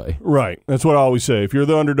losing anyway. Right. That's what I always say. If you're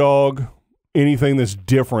the underdog, anything that's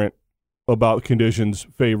different about conditions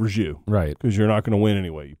favors you. Right. Because you're not going to win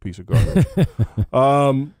anyway, you piece of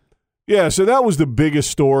garbage. Yeah, so that was the biggest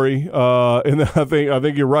story, and I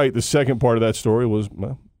think you're right. The second part of that story was,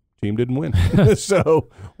 team didn't win. So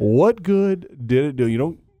what good did it do? You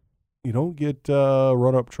don't get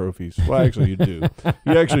run-up trophies. Well, actually, you do.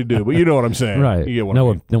 You actually do, but you know what I'm saying, right? You get what I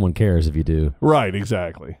mean. No one cares if you do. Right,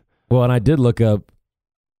 exactly. Well, and I did look up.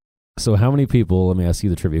 So, how many people? Let me ask you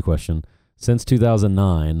the trivia question. Since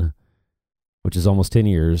 2009, which is almost 10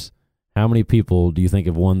 years, how many people do you think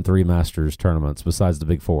have won 3 Masters tournaments besides the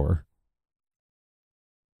Big Four?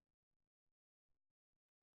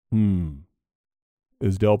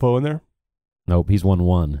 Is Delpo in there? Nope, he's won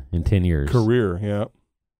 1 in 10 years. Career, yeah.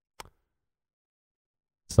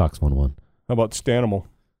 Sox won 1. How about Stanimal?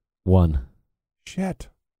 1. Shit.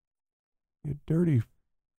 You dirty.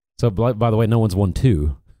 So, by the way, no one's won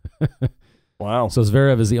 2. Wow. So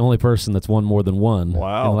Zverev is the only person that's won more than 1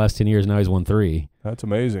 wow. in the last 10 years. Now he's won 3. That's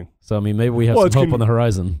amazing. So, I mean, maybe we have some hope on the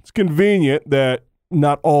horizon. It's convenient that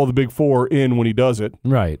not all the Big Four are in when he does it.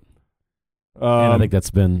 Right. And I think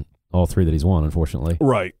that's been all 3 that he's won, unfortunately.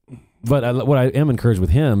 Right. But what I am encouraged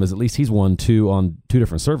with him is at least he's won 2 on 2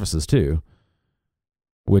 different surfaces too,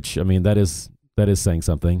 which, I mean, that is saying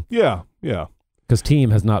something. Yeah, yeah. Because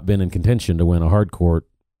Thiem has not been in contention to win a hard court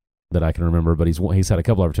that I can remember, but he's had a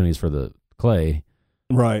couple opportunities for the clay.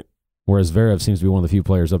 Right. Whereas Zverev seems to be one of the few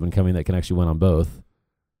players up and coming that can actually win on both.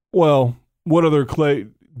 Well, what other clay?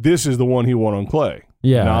 This is the one he won on clay.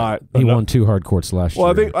 Yeah, he won 2 hard courts last year.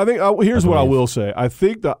 Well, I think here's what I will say. I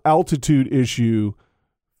think the altitude issue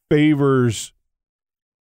favors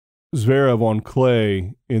Zverev on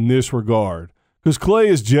clay in this regard, because clay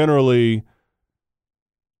is generally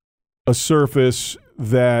a surface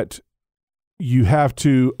that you have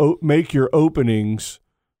to make your openings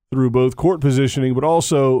through both court positioning, but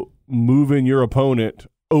also moving your opponent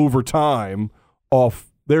over time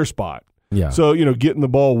off their spot. Yeah. So, getting the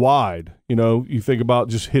ball wide, you think about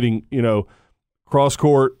just hitting, cross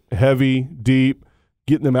court, heavy, deep,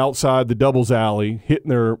 getting them outside the doubles alley, hitting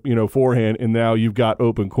their, forehand, and now you've got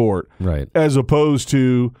open court. Right. As opposed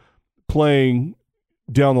to playing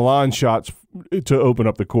down the line shots to open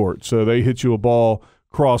up the court. So they hit you a ball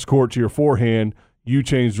cross court to your forehand, you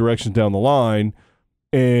change directions down the line,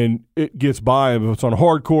 and it gets by them. If it's on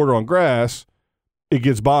hard court or on grass, it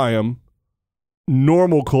gets by them.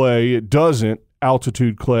 Normal clay, it doesn't.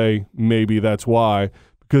 Altitude clay, maybe that's why,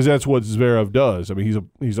 because that's what Zverev does. I mean,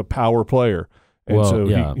 he's a power player, And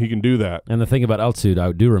so he can do that. And the thing about altitude,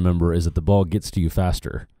 I do remember, is that the ball gets to you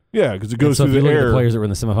faster. Yeah, because it goes through the air. So if you look at the players that were in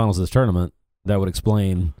the semifinals of this tournament, that would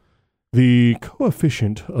explain the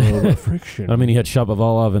coefficient of friction. I mean, you had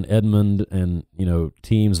Shapovalov and Edmund and,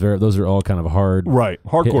 teams. Those are all kind of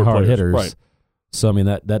hardcore players. hitters. Right. So, I mean,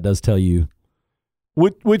 that does tell you.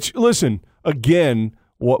 Which, listen, again,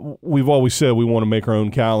 what we've always said, we want to make our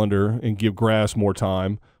own calendar and give grass more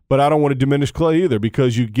time. But I don't want to diminish clay either,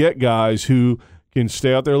 because you get guys who can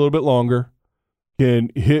stay out there a little bit longer, can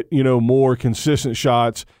hit, more consistent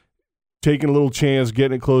shots, taking a little chance,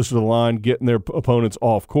 getting it closer to the line, getting their opponents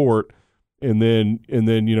off court, and then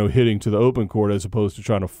hitting to the open court as opposed to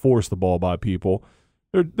trying to force the ball by people.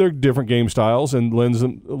 They're different game styles and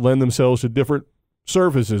lend themselves to different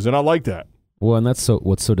surfaces, and I like that. Well, and that's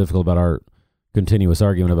what's so difficult about our continuous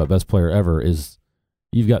argument about best player ever is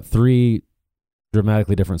you've got 3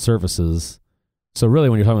 dramatically different surfaces. So really,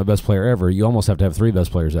 when you're talking about best player ever, you almost have to have 3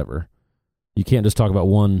 best players ever. You can't just talk about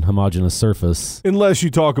one homogeneous surface. Unless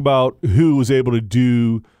you talk about who was able to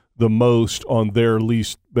do the most on their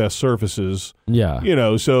least best surfaces. Yeah.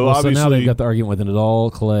 So obviously. So now they've got the argument with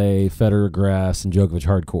Nadal, clay, Federer, grass, and Djokovic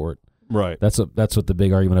hard court. Right. That's what the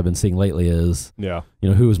big argument I've been seeing lately is. Yeah.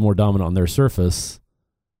 Who is more dominant on their surface.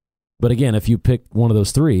 But again, if you pick one of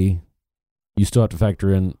those 3, you still have to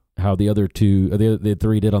factor in how the other 2, the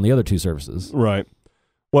 3 did on the other 2 surfaces. Right.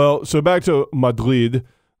 Well, so back to Madrid.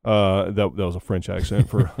 That was a French accent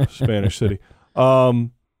for a Spanish city. The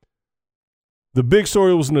big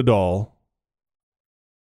story was Nadal,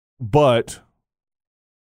 but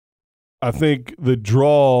I think the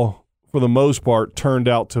draw, for the most part, turned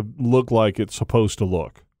out to look like it's supposed to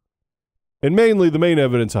look. And mainly, the main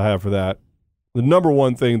evidence I have for that, the number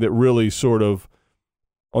one thing that really sort of,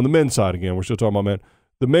 on the men's side again, we're still talking about men,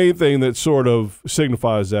 the main thing that sort of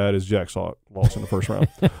signifies that is Jack Sock lost in the first round.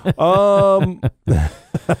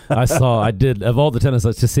 I did, of all the tennis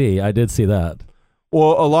to see, I did see that.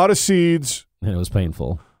 Well, a lot of seeds. And it was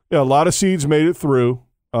painful. Yeah, a lot of seeds made it through.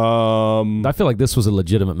 I feel like this was a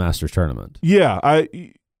legitimate Masters tournament. Yeah,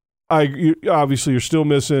 obviously you're still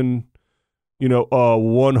missing,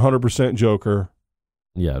 100% Joker.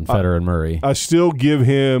 Yeah, and Federer and Murray. I still give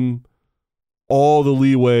him all the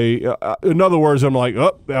leeway. In other words, I'm like,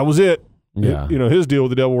 oh, that was it. Yeah. His deal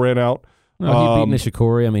with the devil ran out. No, he beat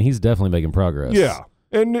Nishikori. I mean, he's definitely making progress. Yeah.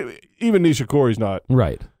 And even Nishikori's not.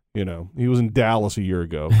 Right. He was in Dallas a year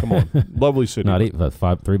ago. Come on. Lovely city. Not even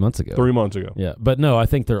 3 months ago. 3 months ago. Yeah. But no, I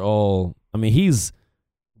think they're all, I mean, he's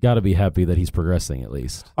got to be happy that he's progressing at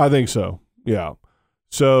least. I think so. Yeah.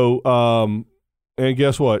 So, and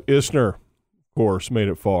guess what? Isner, of course, made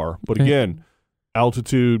it far. But again,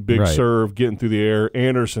 altitude, big serve, getting through the air.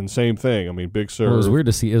 Anderson, same thing. I mean, big serve. Well, it was weird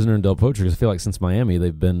to see Isner and Del Potro because I feel like since Miami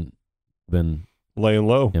they've been laying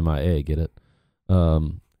low. MIA, get it?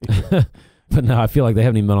 But no, I feel like they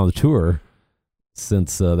haven't even been on the tour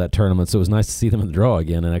since that tournament. So it was nice to see them in the draw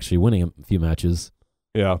again and actually winning a few matches.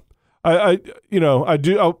 Yeah, I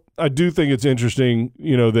do think it's interesting.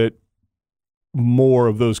 That more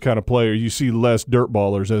of those kind of players, you see less dirt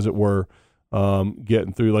ballers, as it were,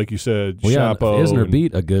 getting through, like you said. Well, yeah, Chapo Isner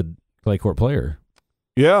beat a good clay court player.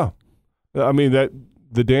 Yeah, I mean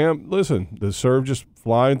the serve just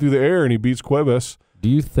flying through the air, and he beats Cuevas. Do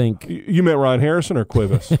you think you meant Ryan Harrison or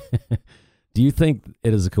Cuevas? Do you think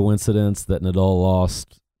it is a coincidence that Nadal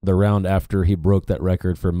lost the round after he broke that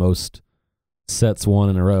record for most sets won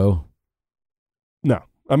in a row? No.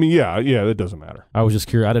 I mean, yeah, that doesn't matter. I was just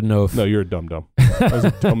curious. I didn't know if... No, you're a dum-dum. That was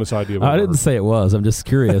the dumbest idea I've ever I didn't say it was. I'm just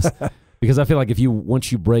curious. Because I feel like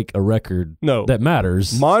once you break a record that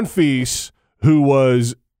matters... Monfils, who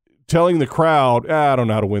was telling the crowd, I don't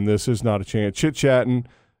know how to win this. It's not a chance. Chit-chatting.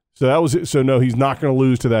 So that was it. So, no, he's not going to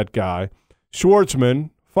lose to that guy. Schwartzman...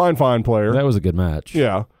 Fine player. That was a good match.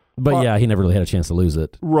 Yeah. But, he never really had a chance to lose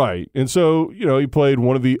it. Right. And so, he played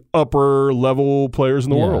one of the upper-level players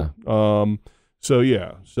in the world. So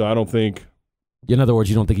I don't think... In other words,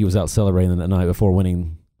 you don't think he was out celebrating that night before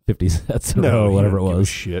winning 50 sets in a row or whatever it was?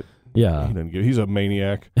 Shit. Yeah. He's a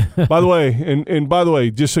maniac. By the way, and by the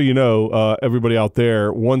way, just so you know, everybody out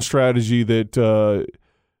there, one strategy that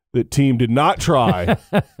Team did not try,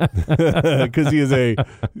 because he's a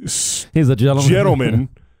gentleman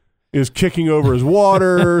is kicking over his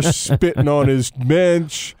water, spitting on his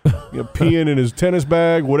bench, peeing in his tennis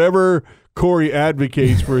bag, whatever Corey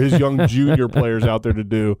advocates for his young junior players out there to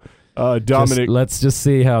do. Dominic, let's just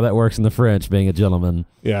see how that works in the French, being a gentleman.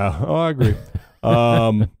 Yeah, I agree.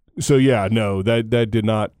 So yeah, no, that did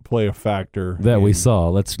not play a factor. We saw.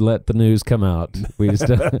 Let's let the news come out. We just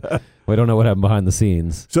we don't know what happened behind the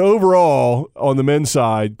scenes. So overall, on the men's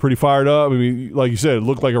side, pretty fired up. I mean, like you said, it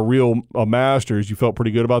looked like a Masters. You felt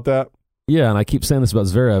pretty good about that? Yeah, and I keep saying this about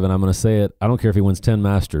Zverev, and I'm going to say it. I don't care if he wins 10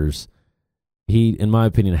 Masters. He, in my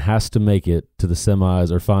opinion, has to make it to the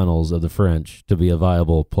semis or finals of the French to be a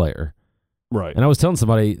viable player. Right. And I was telling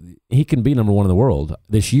somebody he can be number one in the world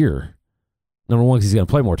this year. Number one, because he's going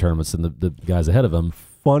to play more tournaments than the guys ahead of him.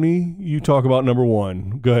 Funny you talk about number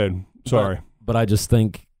one. Go ahead. Sorry. But I just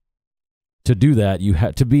think to do that, you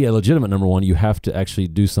have to be a legitimate number one, you have to actually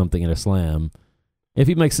do something in a slam. If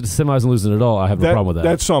he makes it to semis and losing it all, I have no problem with that.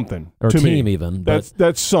 That's something. Or to team me. even.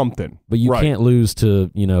 That's something. But you can't lose to,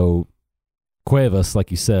 Cuevas,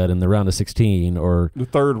 like you said, in the round of 16, or the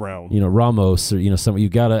third round. Ramos, or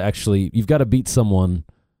you've got to beat someone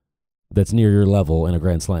that's near your level in a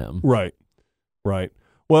Grand Slam. Right.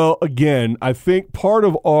 Well, again, I think part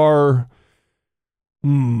of our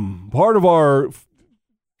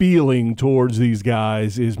feeling towards these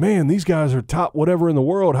guys is, man, these guys are top whatever in the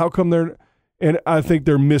world. How come they're? And I think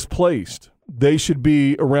they're misplaced. They should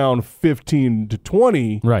be around 15 to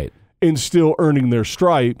 20, right, and still earning their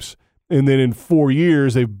stripes. And then in 4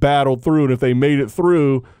 years, they've battled through, and if they made it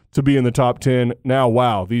through to be in the top 10, now,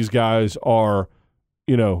 wow, these guys are,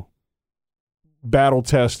 battle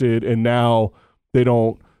tested, and now they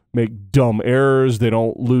don't make dumb errors. They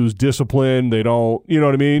don't lose discipline. They don't, you know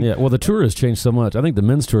what I mean? Yeah, well, the tour has changed so much. I think the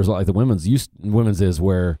men's tour is a lot like the women's. Women's is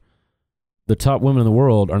where the top women in the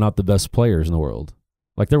world are not the best players in the world.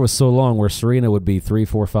 Like there was so long where Serena would be 3,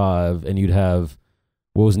 4, 5, and you'd have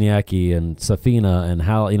Wozniacki and Safina and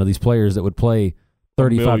Hal, these players that would play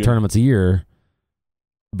 35 tournaments a year,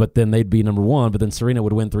 but then they'd be number one, but then Serena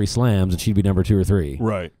would win 3 slams and she'd be number 2 or 3.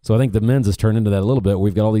 Right. So I think the men's has turned into that a little bit.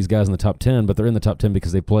 We've got all these guys in the top 10, but they're in the top 10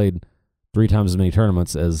 because they played 3 times as many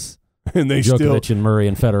tournaments as Djokovic and Murray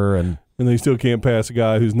and Federer, and they still can't pass a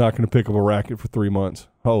guy who's not going to pick up a racket for 3 months.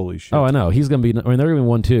 Holy shit. Oh, I know. He's going to be, they're going to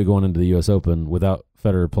be 1-2 going into the U.S. Open without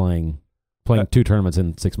Federer playing 2 tournaments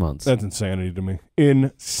in 6 months. That's insanity to me.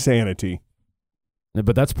 Insanity.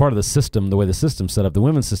 But that's part of the system, the way the system's set up. The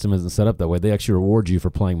women's system isn't set up that way. They actually reward you for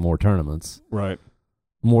playing more tournaments. Right.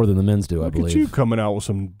 More than the men's do, I believe. Look at you coming out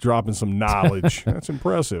with dropping some knowledge. That's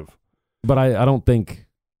impressive. But I don't think,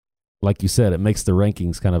 like you said, it makes the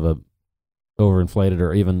rankings kind of overinflated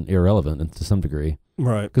or even irrelevant to some degree.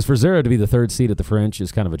 Right. Because for Zverev to be the 3rd seed at the French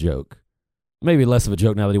is kind of a joke. Maybe less of a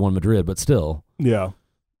joke now that he won Madrid, but still. Yeah.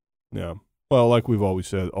 Yeah. Well, like we've always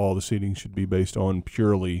said, all the seeding should be based on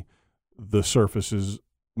purely the surfaces,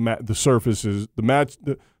 the match,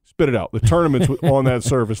 spit it out, the tournaments on that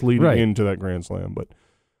surface leading into that Grand Slam. But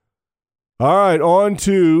all right, on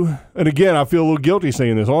to, and again, I feel a little guilty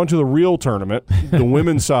saying this, on to the real tournament, the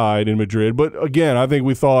women's side in Madrid. But again, I think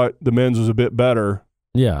we thought the men's was a bit better.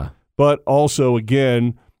 Yeah. But also,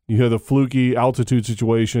 again, you have the fluky altitude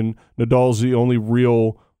situation. Nadal's the only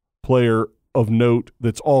real player of note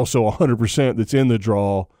that's also 100% that's in the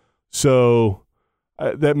draw. So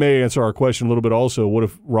that may answer our question a little bit also. What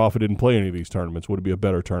if Rafa didn't play any of these tournaments? Would it be a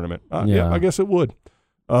better tournament? Yeah, I guess it would.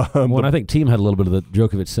 And I think Thiem had a little bit of the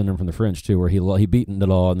Djokovic syndrome from the French, too, where he beat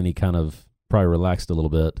Nadal and then he kind of probably relaxed a little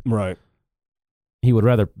bit. Right. He would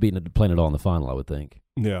rather play Nadal in the final, I would think.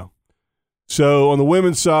 Yeah. So on the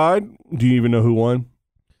women's side, do you even know who won?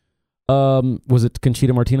 Was it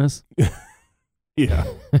Conchita Martinez? Yeah.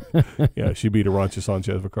 Yeah, she beat Arantxa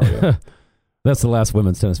Sanchez Vicario. That's the last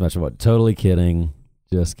women's tennis match. I'm totally kidding.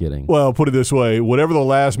 Just kidding. Well, put it this way. Whatever the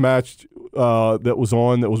last match that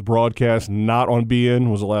was broadcast not on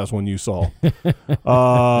BN was the last one you saw.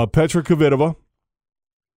 Petra Kvitova,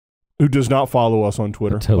 who does not follow us on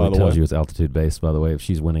Twitter. It totally tells you it's altitude-based, by the way, if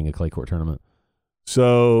she's winning a clay court tournament.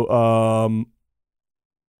 So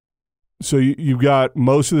you've got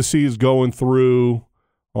most of the seeds going through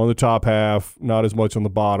on the top half, not as much on the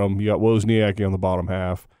bottom. You got Wozniacki on the bottom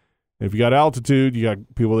half. If you got altitude, you got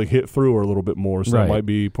people that hit through her a little bit more, so that might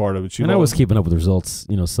be part of it. I was keeping up with the results,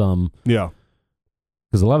 some. Yeah.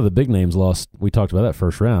 Because a lot of the big names lost. We talked about that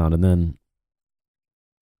first round, and then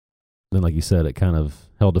like you said, it kind of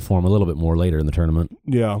held to form a little bit more later in the tournament.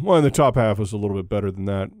 Yeah. Well, and the top half was a little bit better than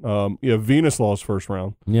that. Venus lost first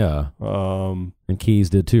round. Yeah. And Keys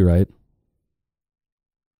did too, right?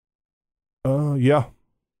 Yeah.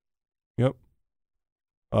 Yep.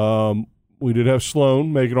 We did have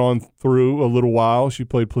Sloane make it on through a little while. She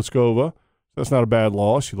played Pliskova. That's not a bad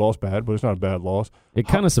loss. She lost bad, but it's not a bad loss. It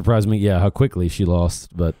kind of surprised me, how quickly she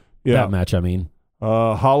lost, but that match, I mean.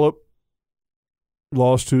 Halep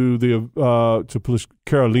lost to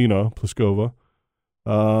Karolina Pliskova.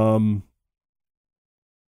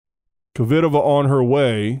 Kvitova on her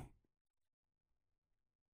way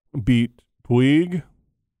beat Puig,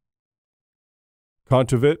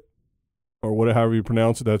 Kontaveit, or whatever you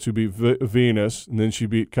pronounce it. That's who beat Venus, and then she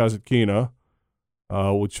beat Kasatkina,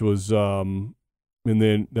 which was, and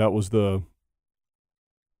then that was the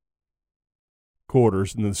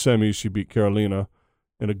quarters, and then the semis she beat Carolina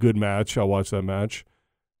in a good match. I watched that match.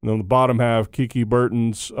 And on the bottom half, Kiki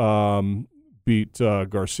Bertens beat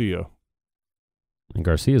Garcia. And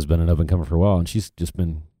Garcia's been an up and comer for a while, and she's just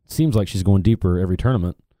been seems like she's going deeper every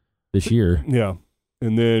tournament this year. Yeah.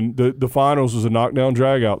 And then the finals was a knockdown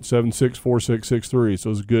drag out, 7-6, 4-6, 6-3. So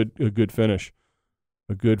it was a good finish.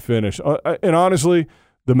 A good finish. And honestly,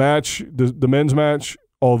 the match, the men's match,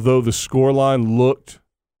 although the scoreline looked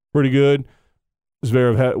pretty good,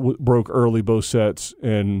 Zverev broke early both sets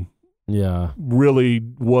and really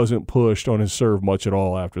wasn't pushed on his serve much at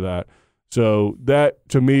all after that. So that,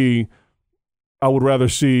 to me, I would rather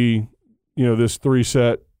see, this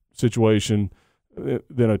 3-set situation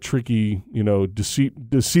than a tricky,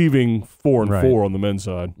 deceiving 4-4 on the men's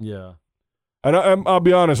side. Yeah. And I'll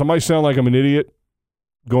be honest, I might sound like I'm an idiot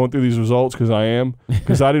going through these results because I am,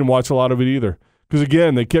 because I didn't watch a lot of it either. Because,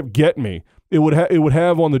 again, they kept getting me. It would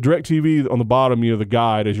have on the DirecTV on the bottom, the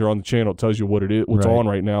guide as you're on the channel, it tells you what it is, what's on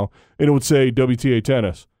right now. And it would say WTA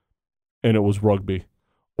tennis. And it was rugby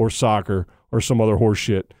or soccer or some other horse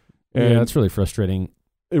shit. And that's really frustrating.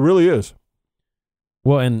 It really is.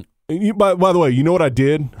 Well, and by the way, you know what I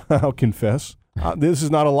did? I'll confess. This is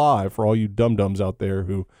not a lie for all you dum-dums out there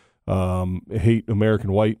who hate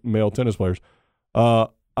American white male tennis players. I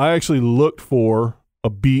actually looked for a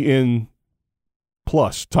BN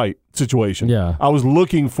plus type situation. Yeah. I was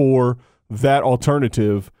looking for that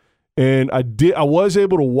alternative, and I was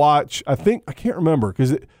able to watch, I can't remember,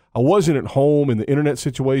 because I wasn't at home in the internet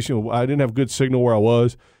situation. I didn't have good signal where I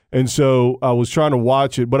was, and so I was trying to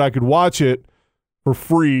watch it, but I could watch it for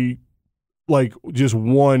free, like just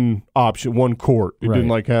one option, one court. It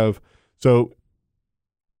didn't have, so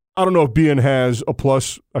I don't know if BN has a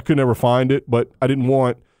plus. I could never find it, but I didn't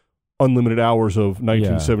want unlimited hours of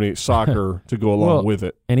 1978 soccer to go along with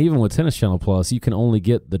it. And even with Tennis Channel Plus, you can only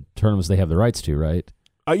get the tournaments they have the rights to, right?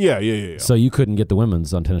 Yeah. So you couldn't get the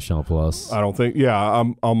women's on Tennis Channel Plus. I don't think. Yeah,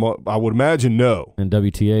 I would imagine no. And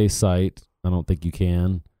WTA site, I don't think you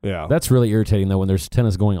can. Yeah, that's really irritating though when there's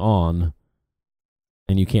tennis going on,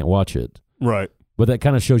 and you can't watch it. Right. But that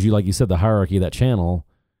kind of shows you, like you said, the hierarchy of that channel.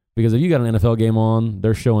 Because if you got an NFL game on,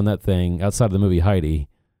 they're showing that thing outside of the movie Heidi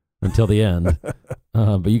until the end.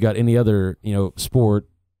 But you got any other, sport,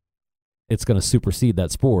 it's going to supersede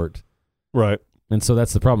that sport. Right. And so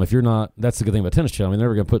that's the problem. If you're not, that's the good thing about Tennis Channel. I mean, they're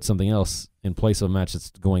never going to put something else in place of a match that's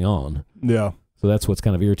going on. Yeah. So that's what's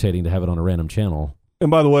kind of irritating to have it on a random channel.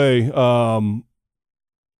 And by the way,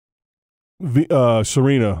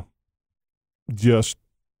 Serena just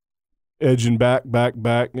edging back.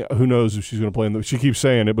 Who knows if she's going to play she keeps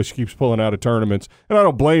saying it, but she keeps pulling out of tournaments. And I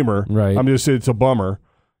don't blame her. Right. I'm just saying it's a bummer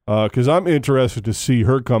because I'm interested to see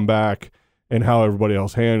her come back and how everybody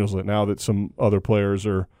else handles it now that some other players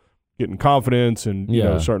are getting confidence and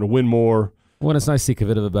starting to win more. Well, it's nice to see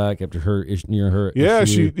Kvitova back after her issue.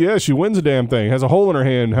 Yeah, she wins a damn thing. Has a hole in her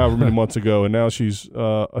hand however many months ago, and now she's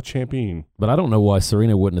a champion. But I don't know why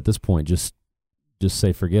Serena wouldn't at this point just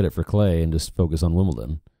say forget it for clay and just focus on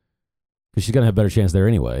Wimbledon. Because she's going to have a better chance there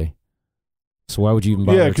anyway. So why would you even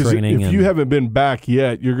bother training? If you haven't been back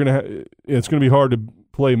yet, it's going to be hard to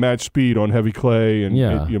play match speed on heavy clay, and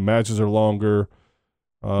your matches are longer.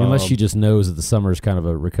 Unless she just knows that the summer is kind of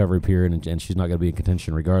a recovery period and she's not going to be in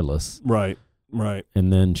contention regardless. Right.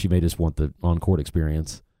 And then she may just want the on-court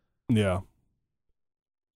experience. Yeah.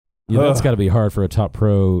 That's got to be hard for a top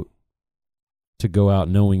pro to go out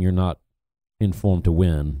knowing you're not informed to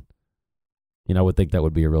win. I would think that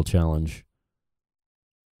would be a real challenge.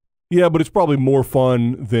 Yeah, but it's probably more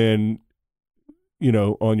fun than,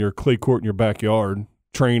 on your clay court in your backyard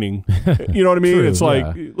training. You know what I mean? True, it's like,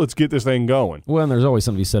 let's get this thing going. Well, and there's always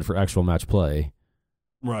something to be said for actual match play.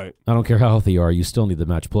 Right. I don't care how healthy you are, you still need the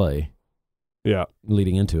match play. Yeah.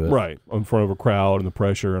 Leading into it. Right. In front of a crowd and the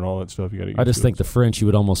pressure and all that stuff. I just think the French, you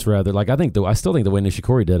would almost rather, I still think the way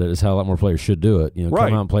Nishikori did it is how a lot more players should do it. Come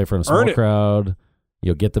out and play for a small crowd.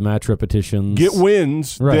 Get the match repetitions. Get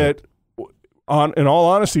wins that, in all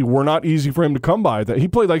honesty, were not easy for him to come by. That he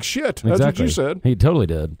played like shit. That's what you said. He totally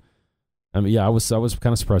did. I mean, I was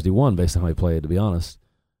kind of surprised he won based on how he played, to be honest.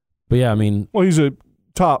 But yeah, I mean, well, he's a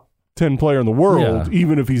top 10 player in the world,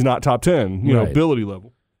 even if he's not top 10, ability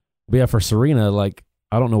level. But yeah, for Serena,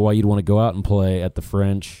 I don't know why you'd want to go out and play at the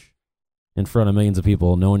French in front of millions of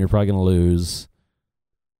people, knowing you're probably going to lose.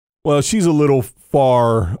 Well, she's a little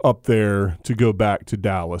far up there to go back to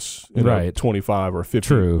Dallas in a 25 or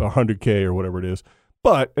 50 or 100K or whatever it is.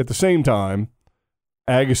 But at the same time,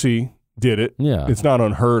 Agassi did it. Yeah. It's not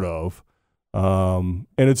unheard of. And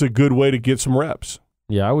it's a good way to get some reps.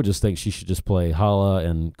 Yeah, I would just think she should just play Halle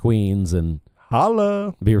and Queens and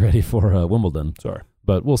be ready for Wimbledon. Sorry.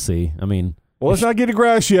 But we'll see. I mean, well, let's not get to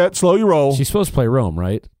grass yet. Slow your roll. She's supposed to play Rome,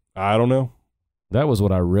 right? I don't know. That was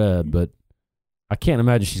what I read, but I can't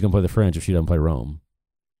imagine she's going to play the French if she doesn't play Rome.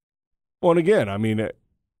 Well, and again, I mean,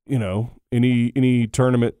 any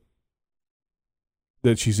tournament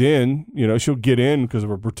that she's in, she'll get in because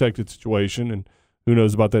of a protected situation, and who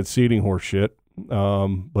knows about that seeding horse shit.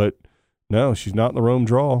 But no, she's not in the Rome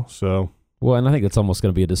draw. So, well, and I think it's almost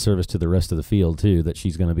going to be a disservice to the rest of the field too that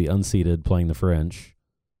she's going to be unseeded playing the French.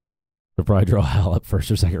 They'll probably draw Hal up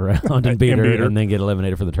first or second round and beat her, and then get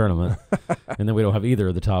eliminated for the tournament. And then we don't have either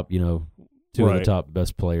of the top, two of the top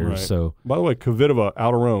best players. Right. So, by the way, Kvitova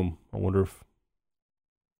out of Rome. I wonder if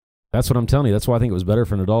that's what I'm telling you. That's why I think it was better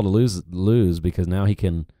for Nadal to lose because now he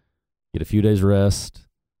can get a few days rest.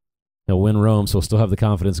 He'll win Rome, so he'll still have the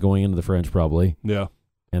confidence going into the French probably. Yeah,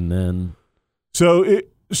 and then so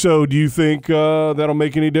do you think that'll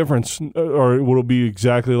make any difference, or will it be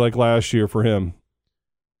exactly like last year for him?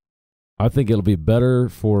 I think it'll be better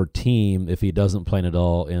for Thiem if he doesn't play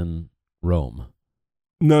Nadal in Rome.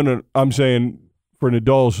 No, I'm saying for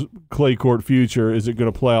Nadal's clay court future, is it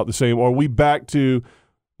going to play out the same? Or are we back to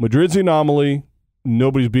Madrid's the anomaly?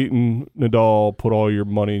 Nobody's beaten Nadal. Put all your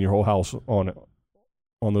money and your whole house on it,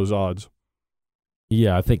 on those odds.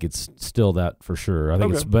 Yeah, I think it's still that for sure. I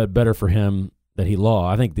think it's better for him that he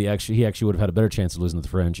lost. I think he actually would have had a better chance of losing to the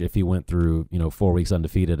French if he went through 4 weeks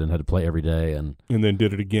undefeated and had to play every day and then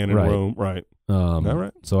did it again in Rome. Right. All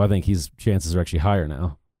right. So I think his chances are actually higher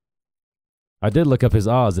now. I did look up his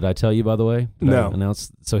odds. Did I tell you, by the way? No.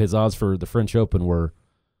 So his odds for the French Open were,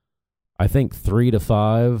 I think,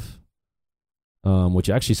 3-5, which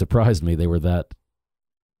actually surprised me. They were that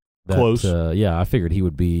close. Yeah, I figured he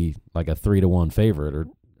would be like a 3-1 favorite or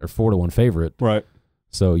 4-1 favorite. Right.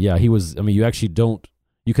 So yeah, he was. I mean, you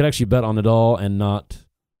could actually bet on Nadal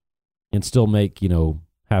and still make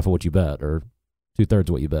half of what you bet or 2/3 of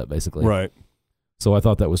what you bet, basically. Right. So I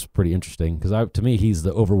thought that was pretty interesting because to me he's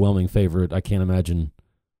the overwhelming favorite. I can't imagine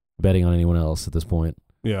betting on anyone else at this point.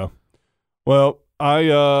 Yeah. Well,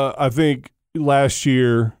 I think last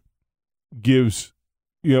year gives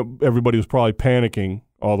everybody was probably panicking,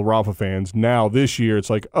 all the Rafa fans. Now this year it's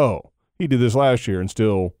like, oh, he did this last year and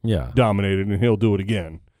still dominated, and he'll do it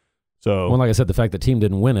again. So, well, like I said, the fact that Thiem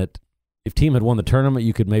didn't win it, if Thiem had won the tournament,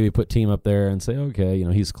 you could maybe put Thiem up there and say, okay,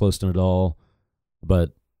 he's close to Nadal,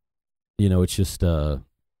 but it's just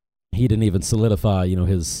he didn't even solidify,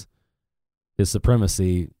 his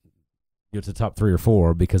supremacy to the top 3 or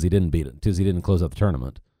 4 because he didn't beat it, because he didn't close out the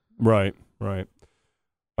tournament. Right. All right.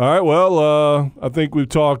 Well, I think we've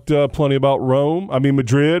talked plenty about Rome. I mean,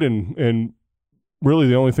 Madrid, and really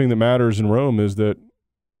the only thing that matters in Rome is that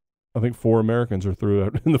I think 4 Americans are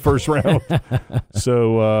through in the first round.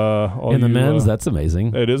 So in the men's, that's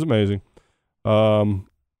amazing. It is amazing.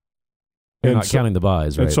 You're not counting the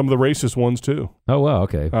buys, right? And some of the racist ones too. Oh wow,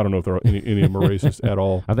 okay. I don't know if any of them are racist at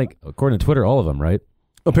all. I think according to Twitter, all of them, right?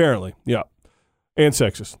 Apparently, yeah. And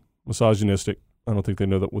sexist, misogynistic. I don't think they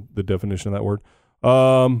know the definition of that word.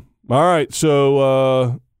 All right,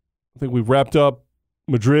 so I think we've wrapped up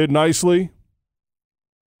Madrid nicely.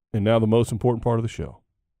 And now the most important part of the show.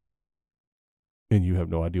 And you have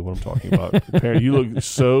no idea what I'm talking about. Apparently, you look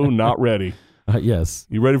so not ready. Yes.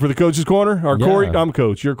 You ready for the coach's corner? Or Corey? I'm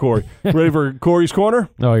coach. You're Corey. Ready for Corey's corner?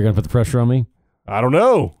 Oh, you're going to put the pressure on me? I don't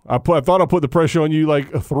know. I thought I put the pressure on you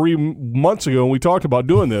like 3 months ago when we talked about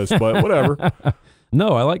doing this, but whatever. No,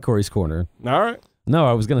 I like Corey's corner. All right. No,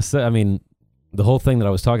 I was going to say, I mean, the whole thing that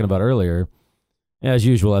I was talking about earlier, as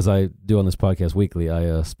usual, as I do on this podcast weekly,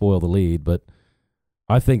 I spoil the lead, but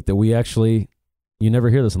I think that we actually, you never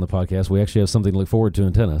hear this on the podcast, we actually have something to look forward to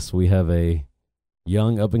in tennis. We have a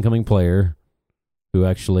young up-and-coming player who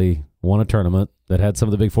actually won a tournament that had some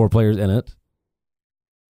of the Big Four players in it.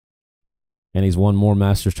 And he's won more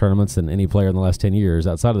Masters tournaments than any player in the last 10 years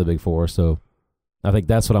outside of the Big Four. So I think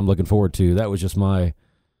that's what I'm looking forward to. That was just my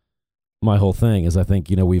whole thing is I think,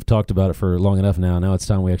 we've talked about it for long enough now. Now it's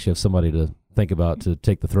time we actually have somebody to think about to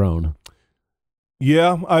take the throne.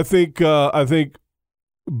 Yeah, I think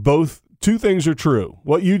both two things are true.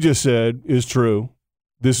 What you just said is true.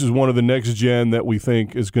 This is one of the next gen that we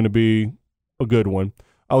think is going to be a good one.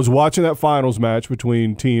 I was watching that finals match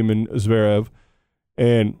between Thiem and Zverev,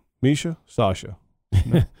 and Sasha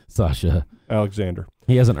Alexander.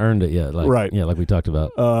 He hasn't earned it yet, right? Yeah, like we talked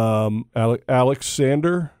about.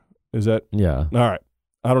 Alexander. Is that? Yeah. All right.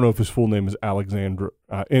 I don't know if his full name is Alexander.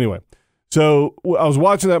 Anyway, so I was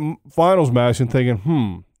watching that finals match and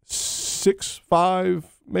thinking, 6'5",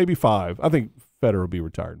 maybe 5. I think Federer will be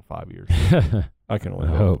retired in 5 years. I can only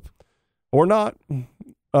hope. Or not.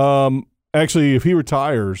 Actually, if he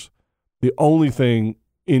retires, the only thing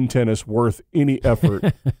in tennis worth any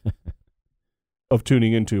effort of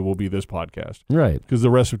tuning into will be this podcast. Right. Because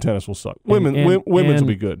the rest of tennis will suck. Women's will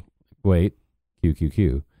be good. Wait.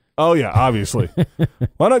 QQQ. Oh, yeah, obviously.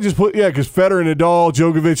 Why not just put, because Federer, Nadal,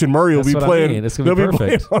 Djokovic, and Murray will be playing. I mean. It's going to be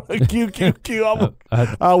perfect. On a QQQ.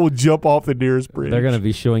 I will jump off the nearest bridge. They're going to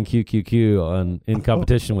be showing QQQ in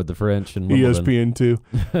competition with the French and Wimbledon. ESPN too.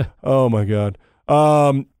 Oh, my God.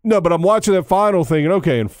 No, but I'm watching that final thinking,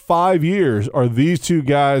 okay, in 5 years, are these two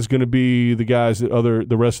guys going to be the guys that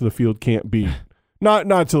the rest of the field can't beat? Not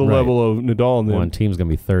to the level of Nadal and them. One team's going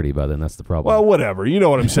to be 30 by then. That's the problem. Well, whatever. You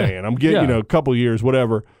know what I'm saying. I'm getting, a couple years,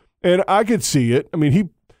 whatever. And I could see it. I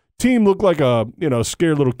mean, team looked like a,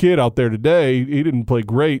 scared little kid out there today. He didn't play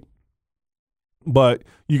great. But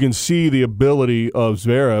you can see the ability of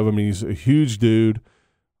Zverev. I mean, he's a huge dude.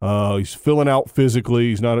 He's filling out physically.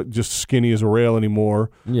 He's not just skinny as a rail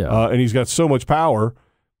anymore. Yeah. And he's got so much power,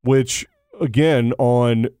 which, again,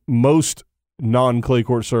 on most non-clay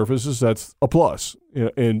court surfaces, that's a plus.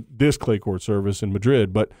 In this clay court surface in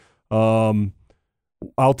Madrid. But I'll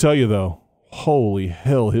tell you, though, holy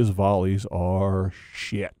hell, his volleys are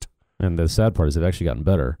shit. And the sad part is they've actually gotten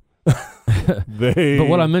better. But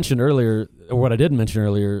what I mentioned earlier, or what I did mention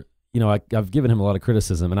earlier, I've given him a lot of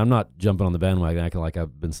criticism, and I'm not jumping on the bandwagon acting like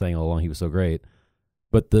I've been saying all along he was so great.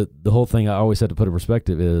 But the whole thing I always had to put in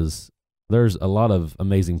perspective is there's a lot of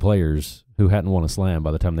amazing players who hadn't won a slam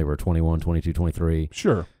by the time they were 21, 22, 23.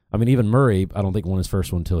 Sure. I mean, even Murray, I don't think won his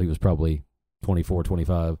first one until he was probably 24,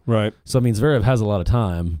 25. Right. So, I mean, Zverev has a lot of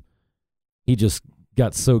time. He just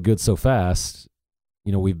got so good so fast.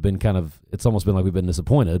 We've been it's almost been like we've been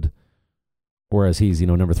disappointed. Whereas he's,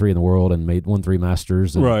 number 3 in the world and won 3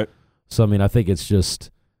 Masters. Right. So, I mean, I think it's just,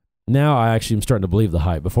 now I actually am starting to believe the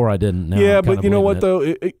hype. Before I didn't. Now yeah, but you know what,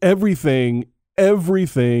 though? Everything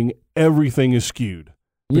is skewed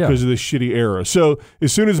because of this shitty era. So,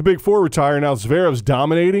 as soon as the Big Four retire, now Zverev's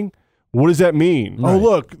dominating. What does that mean? Right. Oh,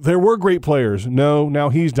 look, there were great players. No, now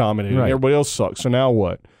he's dominating. Right. Everybody else sucks. So now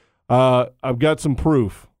what? I've got some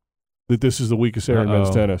proof that this is the weakest era in men's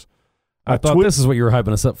tennis. I thought this is what you were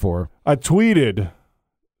hyping us up for. I tweeted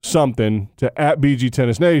something to @BG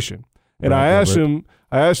Tennis Nation, and I asked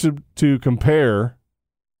him to compare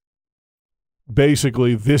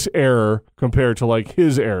basically this era compared to like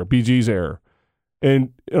his era, BG's era.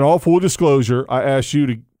 And in all full disclosure, I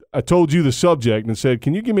told you the subject and said,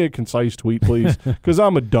 can you give me a concise tweet, please? Because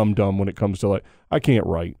I'm a dum-dum when it comes to I can't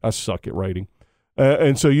write. I suck at writing.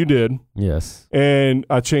 And so you did. Yes. And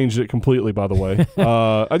I changed it completely, by the way.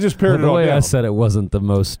 I just pared it all down. The way I said it wasn't the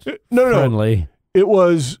most friendly. It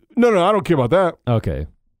was, no, I don't care about that. Okay.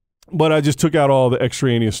 But I just took out all the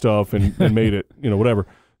extraneous stuff and made it, whatever,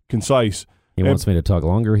 concise. He wants me to talk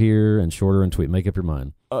longer here and shorter and tweet. Make up your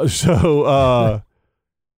mind.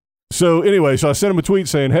 So anyway, so I sent him a tweet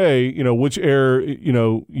saying, hey, which era,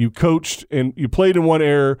 you coached and you played in one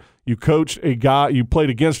era, you coached a guy, you played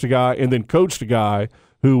against a guy and then coached a guy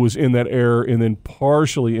who was in that era and then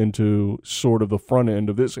partially into sort of the front end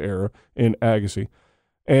of this era in Agassi.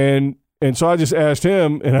 And so I just asked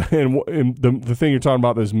him, and the thing you're talking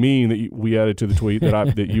about, this meme that we added to the tweet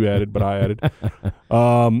that you added, but I added,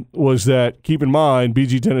 was that, keep in mind,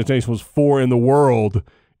 BG Tennis Nation was 4 in the world.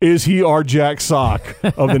 Is he our Jack Sock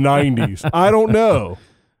of the 90s? I don't know.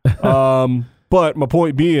 But my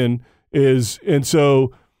point being is, and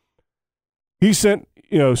so he sent,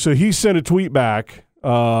 he sent a tweet back.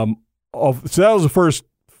 So that was the first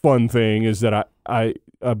fun thing, is that I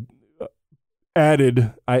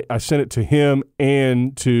added, I sent it to him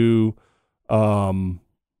and to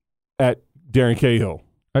at Darren Cahill.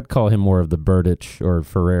 I'd call him more of the Burditch or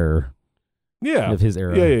Ferrer. Yeah. Of his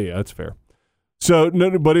era. Yeah, that's fair. So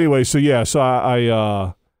no, but anyway, so I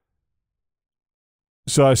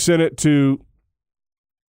sent it to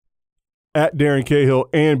at Darren Cahill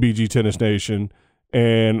and BG Tennis Nation,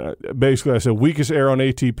 and basically I said weakest era on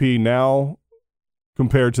ATP now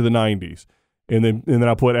compared to the 90s, and then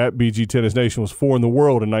I put at BG Tennis Nation was 4 in the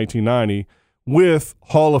world in 1990 with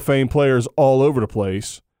Hall of Fame players all over the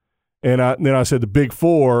place, and then I said the Big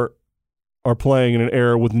Four are playing in an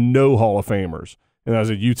era with no Hall of Famers, and I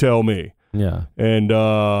said you tell me. Yeah, and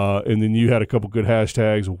then you had a couple good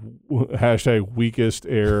hashtags, hashtag weakest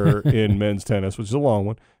era in men's tennis, which is a long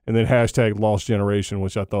one, and then hashtag lost generation,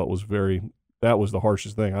 which I thought was very That was the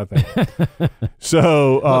harshest thing, I think.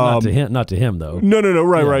 So well, not to him though. No,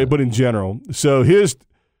 right, but in general. So his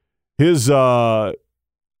retweet,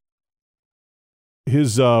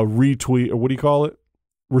 or what do you call it?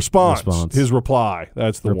 Response. His reply.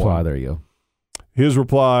 That's the reply. one. There you go. His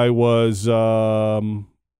reply was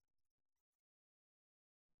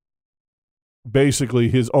basically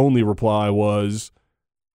his only reply was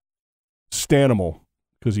Stanimal,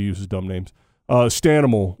 because he uses dumb names.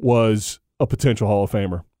 Stanimal was a potential Hall of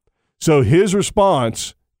Famer. So his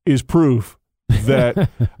response is proof that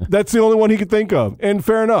that's the only one he could think of. And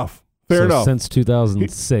fair enough. Fair enough. Since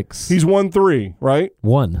 2006. He's won 3, right?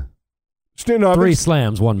 3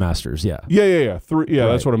 slams, 1 Masters, yeah. Yeah. 3, yeah,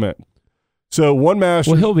 right. That's what I meant. So 1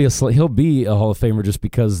 Masters. Well, he'll be a Hall of Famer just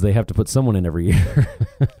because they have to put someone in every year.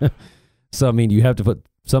 So, I mean, you have to put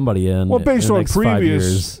somebody in. Well, based in the on next previous, 5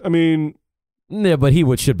 years. I mean. Yeah, but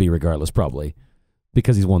he should be regardless, probably,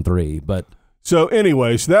 because he's won 3. But so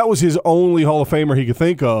anyway, so that was his only Hall of Famer he could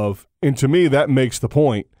think of, and to me that makes the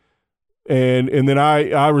point. And then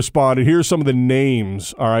I responded. Here's some of the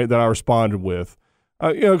names, all right, that I responded with,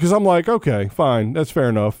 because I'm like, okay, fine, that's fair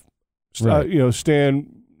enough. Right.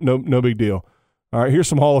 Stan, no big deal. All right, here's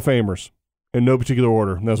some Hall of Famers in no particular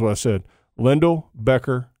order. And that's what I said: Lendl,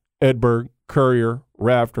 Becker, Edberg, Courier,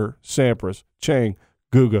 Rafter, Sampras, Chang,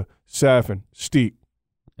 Guga, Safin, Steep.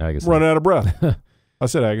 Agassi. Running out of breath. I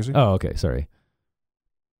said Agassi. Oh, okay, sorry.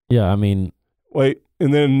 Yeah, I mean. Wait,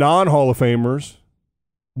 and then non-Hall of Famers,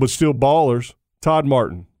 but still ballers, Todd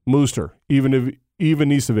Martin, Mooster, even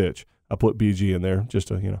Ivanisevic. I put BG in there just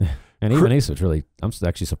to, And Ivanisevic, really, I'm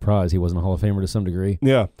actually surprised he wasn't a Hall of Famer to some degree.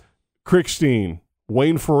 Yeah. Crickstein,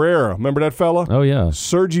 Wayne Ferreira, remember that fella? Oh, yeah.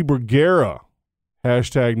 Sergi Bruguera,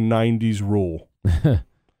 #90s rule.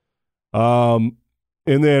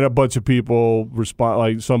 And then a bunch of people respond,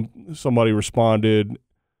 like somebody responded,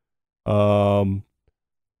 because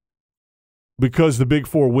the Big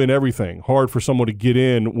Four win everything. Hard for someone to get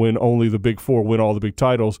in when only the Big Four win all the big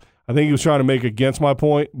titles. I think he was trying to make against my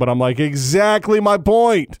point, but I'm like, exactly my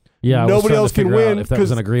point. Yeah, nobody else can win. If that was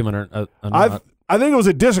an agreement or not. I think it was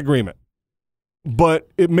a disagreement, but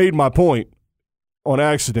it made my point on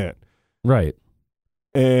accident. Right.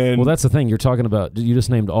 And well, that's the thing. You're talking about, you just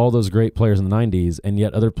named all those great players in the 90s, and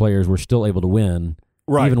yet other players were still able to win,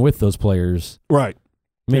 right, even with those players. Right.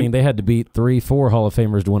 Meaning they had to beat 3-4 Hall of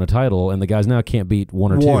Famers to win a title, and the guys now can't beat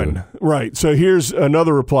 1 or 2. Right. So here's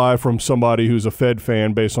another reply from somebody who's a Fed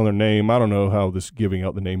fan based on their name. I don't know how this giving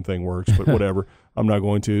out the name thing works, but whatever. I'm not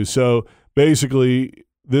going to. So basically,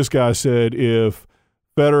 this guy said if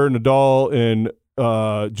Federer, Nadal, and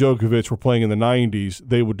Djokovic were playing in the 90s,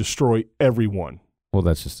 they would destroy everyone. Well,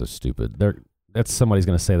 that's just a stupid. That's somebody's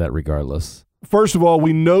going to say that regardless. First of all,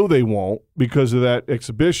 we know they won't because of that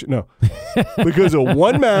exhibition. No, because of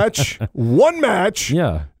one match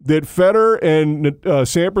yeah, that Federer and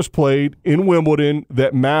Sampras played in Wimbledon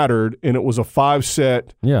that mattered, and it was a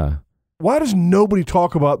 5-set. Yeah. Why does nobody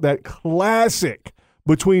talk about that classic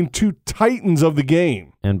between two titans of the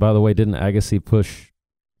game? And by the way, didn't Agassi push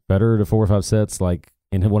Federer to 4 or 5 sets like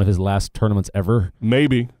in one of his last tournaments ever?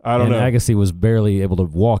 Maybe. I don't know. And Agassi was barely able to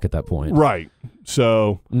walk at that point. Right.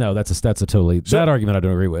 So no, that's a totally that argument I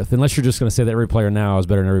don't agree with. Unless you're just going to say that every player now is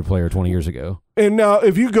better than every player 20 years ago. And now,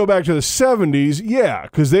 if you go back to the 70s, yeah,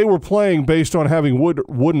 because they were playing based on having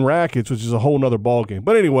wooden rackets, which is a whole other ballgame.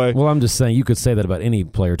 But anyway, well, I'm just saying you could say that about any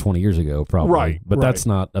player 20 years ago, probably. Right. But that's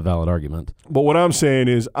not a valid argument. But what I'm saying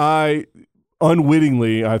is, I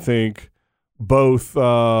think both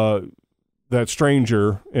that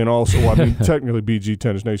stranger and also, well, I mean, technically BG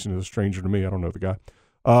Tennis Nation is a stranger to me. I don't know the guy.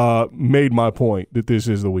 Made my point that this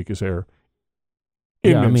is the weakest era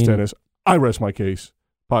in men's tennis. I rest my case.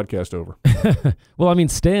 Podcast over. Well, I mean,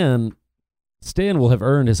 Stan will have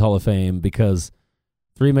earned his Hall of Fame because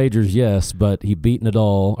 3 majors, yes, but he beat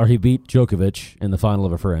Nadal or he beat Djokovic in the final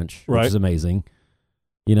of a French, which is amazing.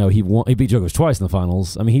 He beat Djokovic twice in the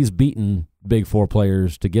finals. I mean, he's beaten Big Four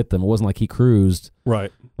players to get them. It wasn't like he cruised.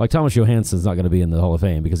 Right. Like Thomas Johansson's not going to be in the Hall of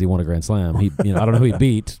Fame because he won a Grand Slam. I don't know who he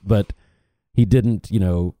beat, but he didn't,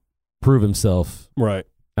 prove himself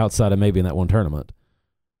outside of maybe in that one tournament.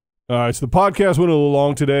 All right, so the podcast went a little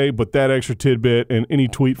long today, but that extra tidbit and any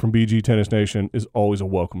tweet from BG Tennis Nation is always a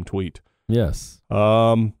welcome tweet. Yes.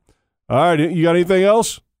 All right, you got anything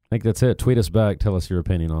else? I think that's it. Tweet us back. Tell us your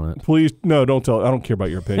opinion on it. Please, no, don't tell. I don't care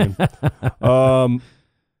about your opinion.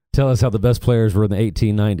 Tell us how the best players were in the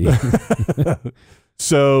 1890s.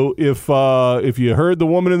 So if you heard the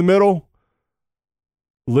woman in the middle,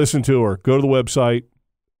 listen to her. Go to the website.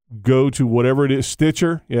 Go to whatever it is,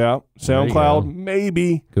 Stitcher, SoundCloud,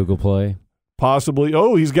 maybe. Google Play. Possibly.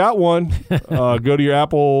 Oh, he's got one. Go to your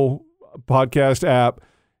Apple podcast app.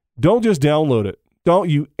 Don't just download it. Don't,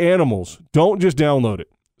 you animals. Don't just download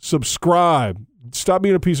it. Subscribe. Stop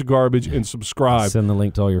being a piece of garbage and subscribe. Send the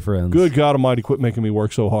link to all your friends. Good God Almighty, quit making me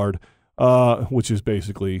work so hard, which is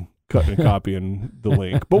basically cutting and copying the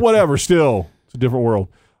link. But whatever, still, it's a different world.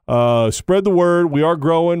 Spread the word. We are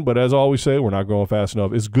growing, but as I always say, we're not growing fast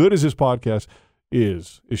enough. As good as this podcast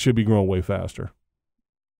is, it should be growing way faster.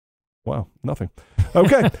 Wow, nothing.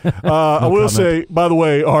 Okay. I will say, by the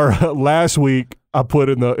way, our last week I put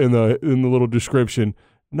in the little description,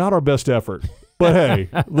 not our best effort. But hey,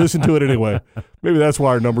 listen to it anyway. Maybe that's why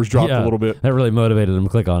our numbers dropped a little bit. That really motivated them to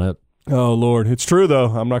click on it. Oh, Lord. It's true, though.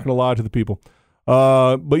 I'm not going to lie to the people.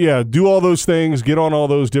 But yeah, do all those things. Get on all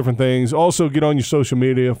those different things. Also, get on your social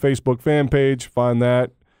media, Facebook fan page. Find that.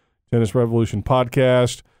 Tennis Revolution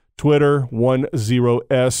Podcast. Twitter,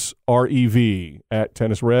 10SREV at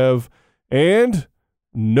Tennis Rev. And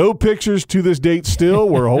no pictures to this date still.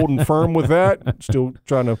 We're holding firm with that. Still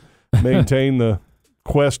trying to maintain the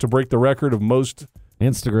quest to break the record of most.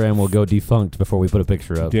 Instagram will go defunct before we put a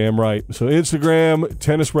picture up. Damn right. So Instagram,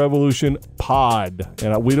 Tennis Revolution Pod.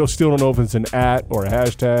 And we still don't know if it's an @ or a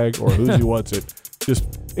hashtag or who's wants it.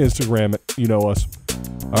 Just Instagram it. You know us.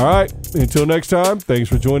 All right. Until next time, thanks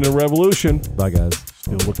for joining the revolution. Bye, guys.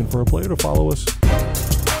 Still looking for a player to follow us.